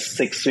the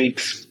 6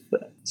 weeks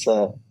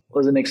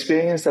was an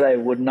experience that I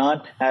would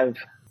not have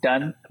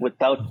done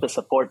without the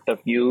support of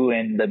you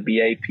and the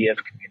BIPF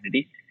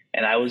community.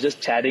 And I was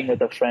just chatting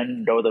with a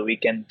friend over the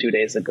weekend 2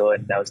 days ago,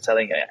 and I was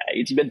telling him,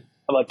 it's been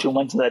about 2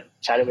 months that I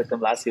chatted with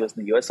him last. He was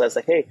in the US. So I was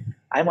like, hey,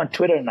 I'm on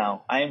Twitter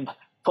now. I'm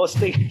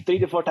posting 3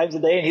 to 4 times a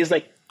day. And he's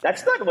like,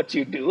 that's not what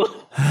you do.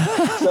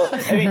 So,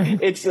 I mean,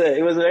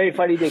 it was very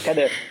funny to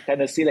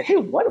kind of see like, hey,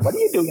 what are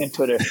you doing on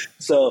Twitter?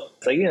 So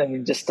it's like,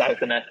 you just start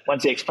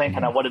once you explain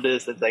kind of what it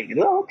is, it's like,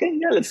 okay,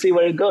 yeah, let's see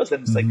where it goes.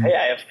 And it's like, hey,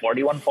 I have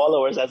 41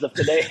 followers as of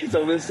today.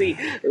 So we'll see.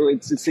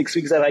 It's 6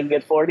 weeks that I can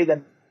get 40,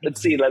 then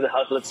let's see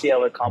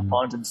how it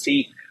compounds and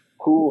see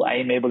who I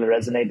am able to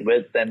resonate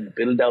with and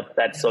build up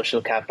that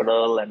social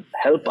capital and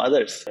help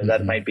others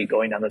that might be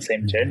going on the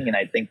same journey. And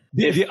I think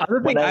the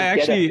other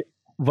thing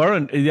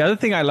Varun, the other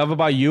thing I love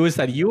about you is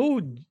that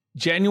you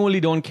genuinely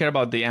don't care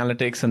about the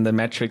analytics and the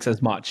metrics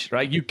as much,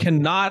 right? You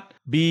cannot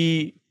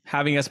be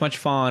having as much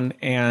fun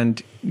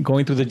and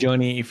going through the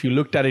journey if you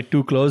looked at it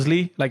too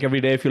closely, like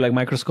every day, if you like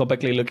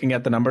microscopically looking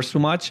at the numbers too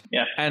much.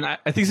 Yeah. And I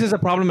think this is a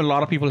problem a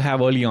lot of people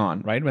have early on,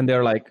 right? When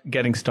they're like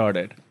getting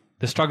started.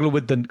 They struggle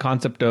with the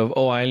concept of,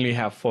 I only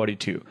have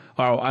 42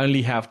 or I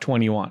only have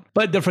 21.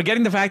 But they're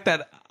forgetting the fact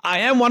that I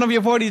am one of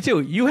your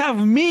 42. You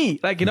have me.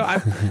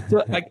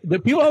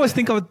 The people always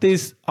think of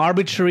these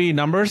arbitrary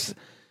numbers,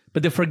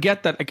 but they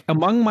forget that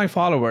among my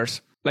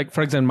followers, like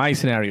for example, my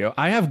scenario,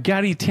 I have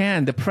Gary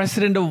Tan, the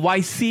president of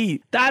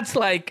YC. That's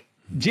like,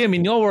 Jim,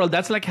 in your world,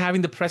 that's like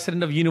having the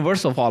president of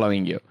Universal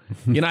following you,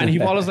 and he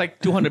follows like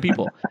 200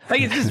 people.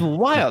 Like, it's just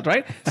wild,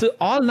 right? So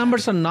all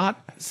numbers are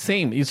not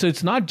same. So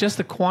it's not just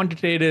the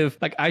quantitative,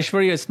 like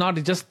Aishwarya, it's not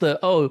just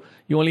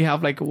you only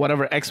have like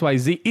whatever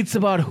XYZ. It's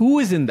about who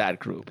is in that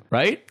group,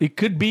 right? It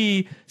could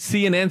be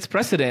CNN's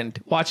president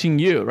watching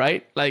you,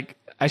 right? Like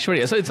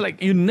Aishwarya. So it's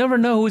like, you never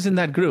know who's in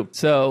that group.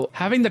 So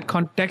having that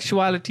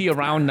contextuality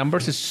around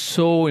numbers is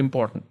so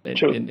important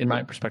in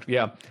my perspective.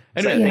 Yeah.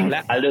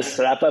 Anyway, I'll just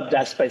wrap up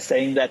just by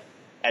saying that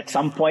at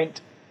some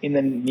point in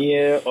the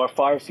near or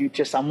far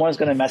future, someone's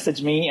going to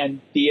message me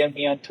and DM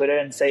me on Twitter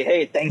and say,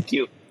 hey, thank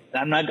you.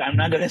 I'm not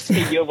going to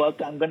say you're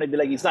welcome. I'm going to be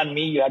like, it's not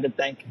me you had to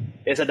thank.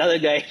 It's another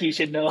guy you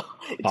should know.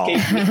 It's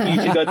KP.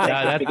 You should go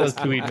thank him. That's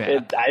sweet,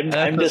 man.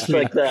 I'm just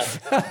like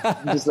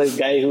the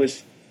guy who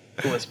was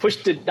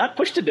not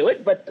pushed to do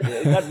it, but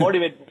got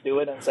motivated to do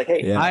it. And it's like,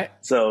 hey,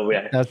 that's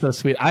so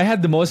sweet. I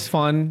had the most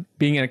fun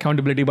being an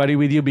accountability buddy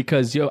with you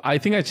because I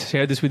think I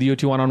shared this with you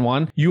too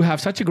one-on-one. You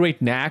have such a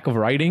great knack of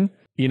writing,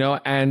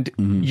 and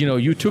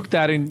you took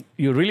that and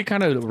you really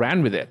kind of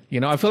ran with it.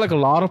 I feel like a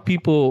lot of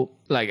people,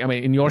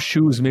 in your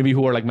shoes, maybe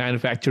who are like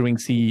manufacturing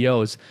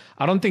CEOs,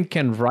 I don't think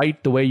can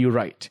write the way you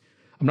write.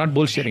 I'm not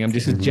bullshitting. I'm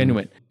just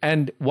genuine.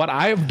 And what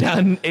I've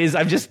done is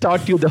I've just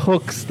taught you the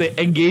hooks,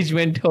 the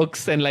engagement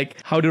hooks, and like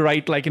how to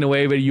write like in a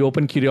way where you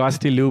open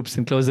curiosity loops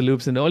and close the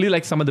loops, and only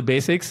like some of the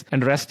basics,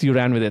 and the rest you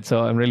ran with it.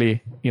 So I'm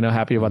really,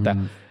 happy about that.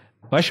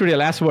 Aishwarya,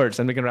 last words,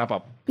 and we can wrap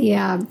up.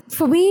 Yeah.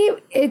 For me,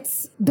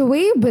 it's the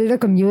way you build a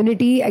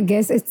community. I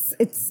guess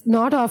it's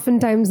not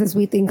oftentimes as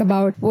we think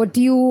about what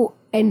you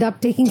end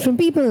up taking from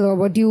people or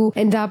what you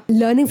end up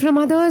learning from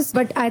others,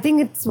 but I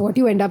think it's what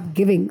you end up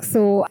giving.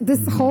 So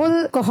this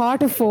whole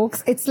cohort of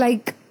folks, it's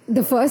like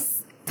the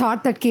first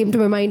thought that came to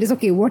my mind is,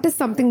 okay, what is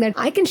something that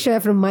I can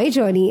share from my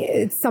journey?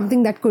 It's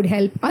something that could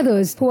help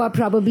others who are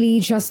probably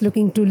just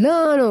looking to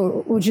learn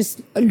or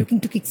just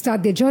looking to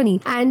kickstart their journey.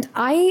 And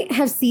I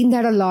have seen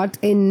that a lot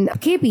in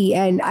KP.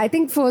 And I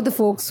think for the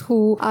folks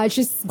who are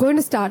just going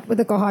to start with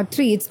a cohort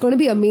 3, it's going to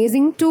be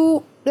amazing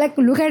to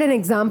look at an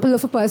example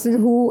of a person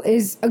who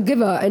is a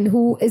giver and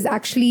who is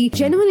actually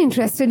genuinely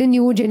interested in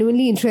you,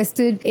 genuinely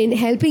interested in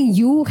helping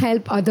you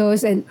help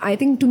others. And I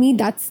think to me,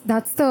 that's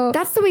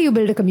the way you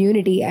build a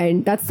community,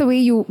 and that's the way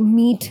you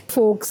meet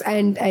folks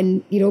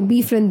and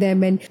befriend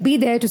them and be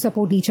there to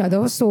support each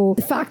other. So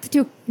the fact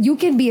that you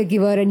can be a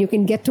giver and you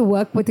can get to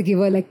work with a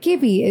giver like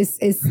KP is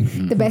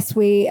the best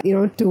way,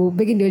 to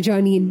begin your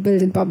journey and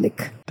build in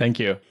public. Thank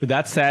you. With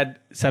that said,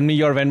 send me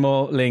your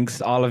Venmo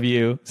links, all of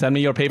you. Send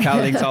me your PayPal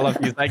links, all of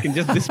you. So I can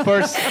just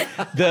disperse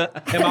the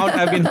amount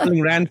I've been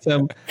holding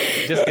ransom.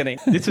 Just kidding.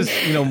 This is,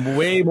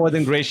 way more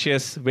than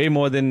gracious, way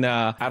more than,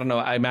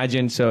 I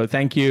imagined. So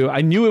thank you.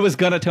 I knew it was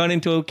going to turn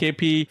into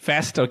KP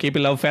Fest or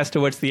KP Love Fest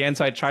towards the end.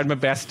 So I tried my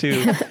best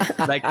to,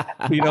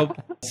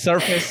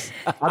 surface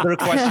other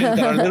questions that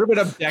are a little bit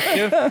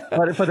objective.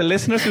 But for the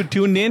listeners who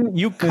tuned in,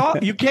 you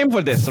came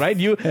for this, right?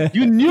 You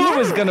knew it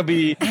was going to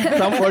be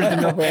some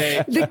version of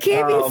a... The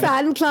KP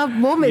fan club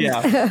moments.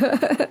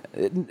 Yeah.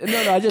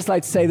 No, I just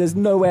like to say there's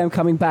no way I'm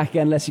coming back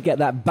again unless you get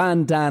that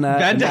bandana.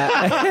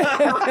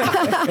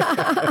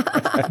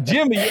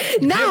 Jim,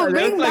 Now Jim,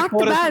 bring back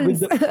the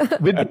bands.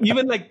 With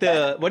even like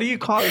the, what do you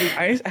call it?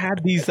 I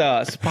had these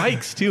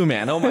spikes too,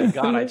 man. Oh my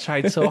God, I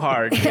tried so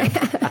hard.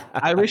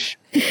 I wish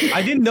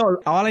I didn't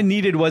know. All I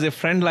needed was a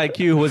friend like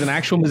you who was an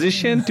actual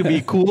musician to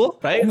be cool,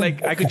 right?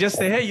 Like I could just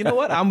say, hey, you know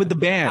what? I'm with the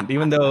band,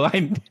 even though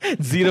I'm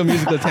zero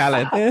musical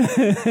talent.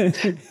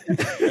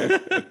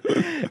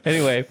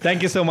 Anyway,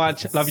 thank you so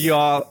much. Love you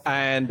all,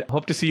 and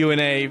hope to see you in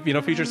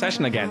a future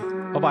session again.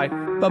 Bye bye.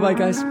 Bye-bye,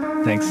 guys.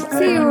 Thanks.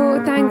 See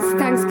you. Thanks,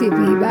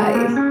 KP.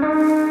 Bye.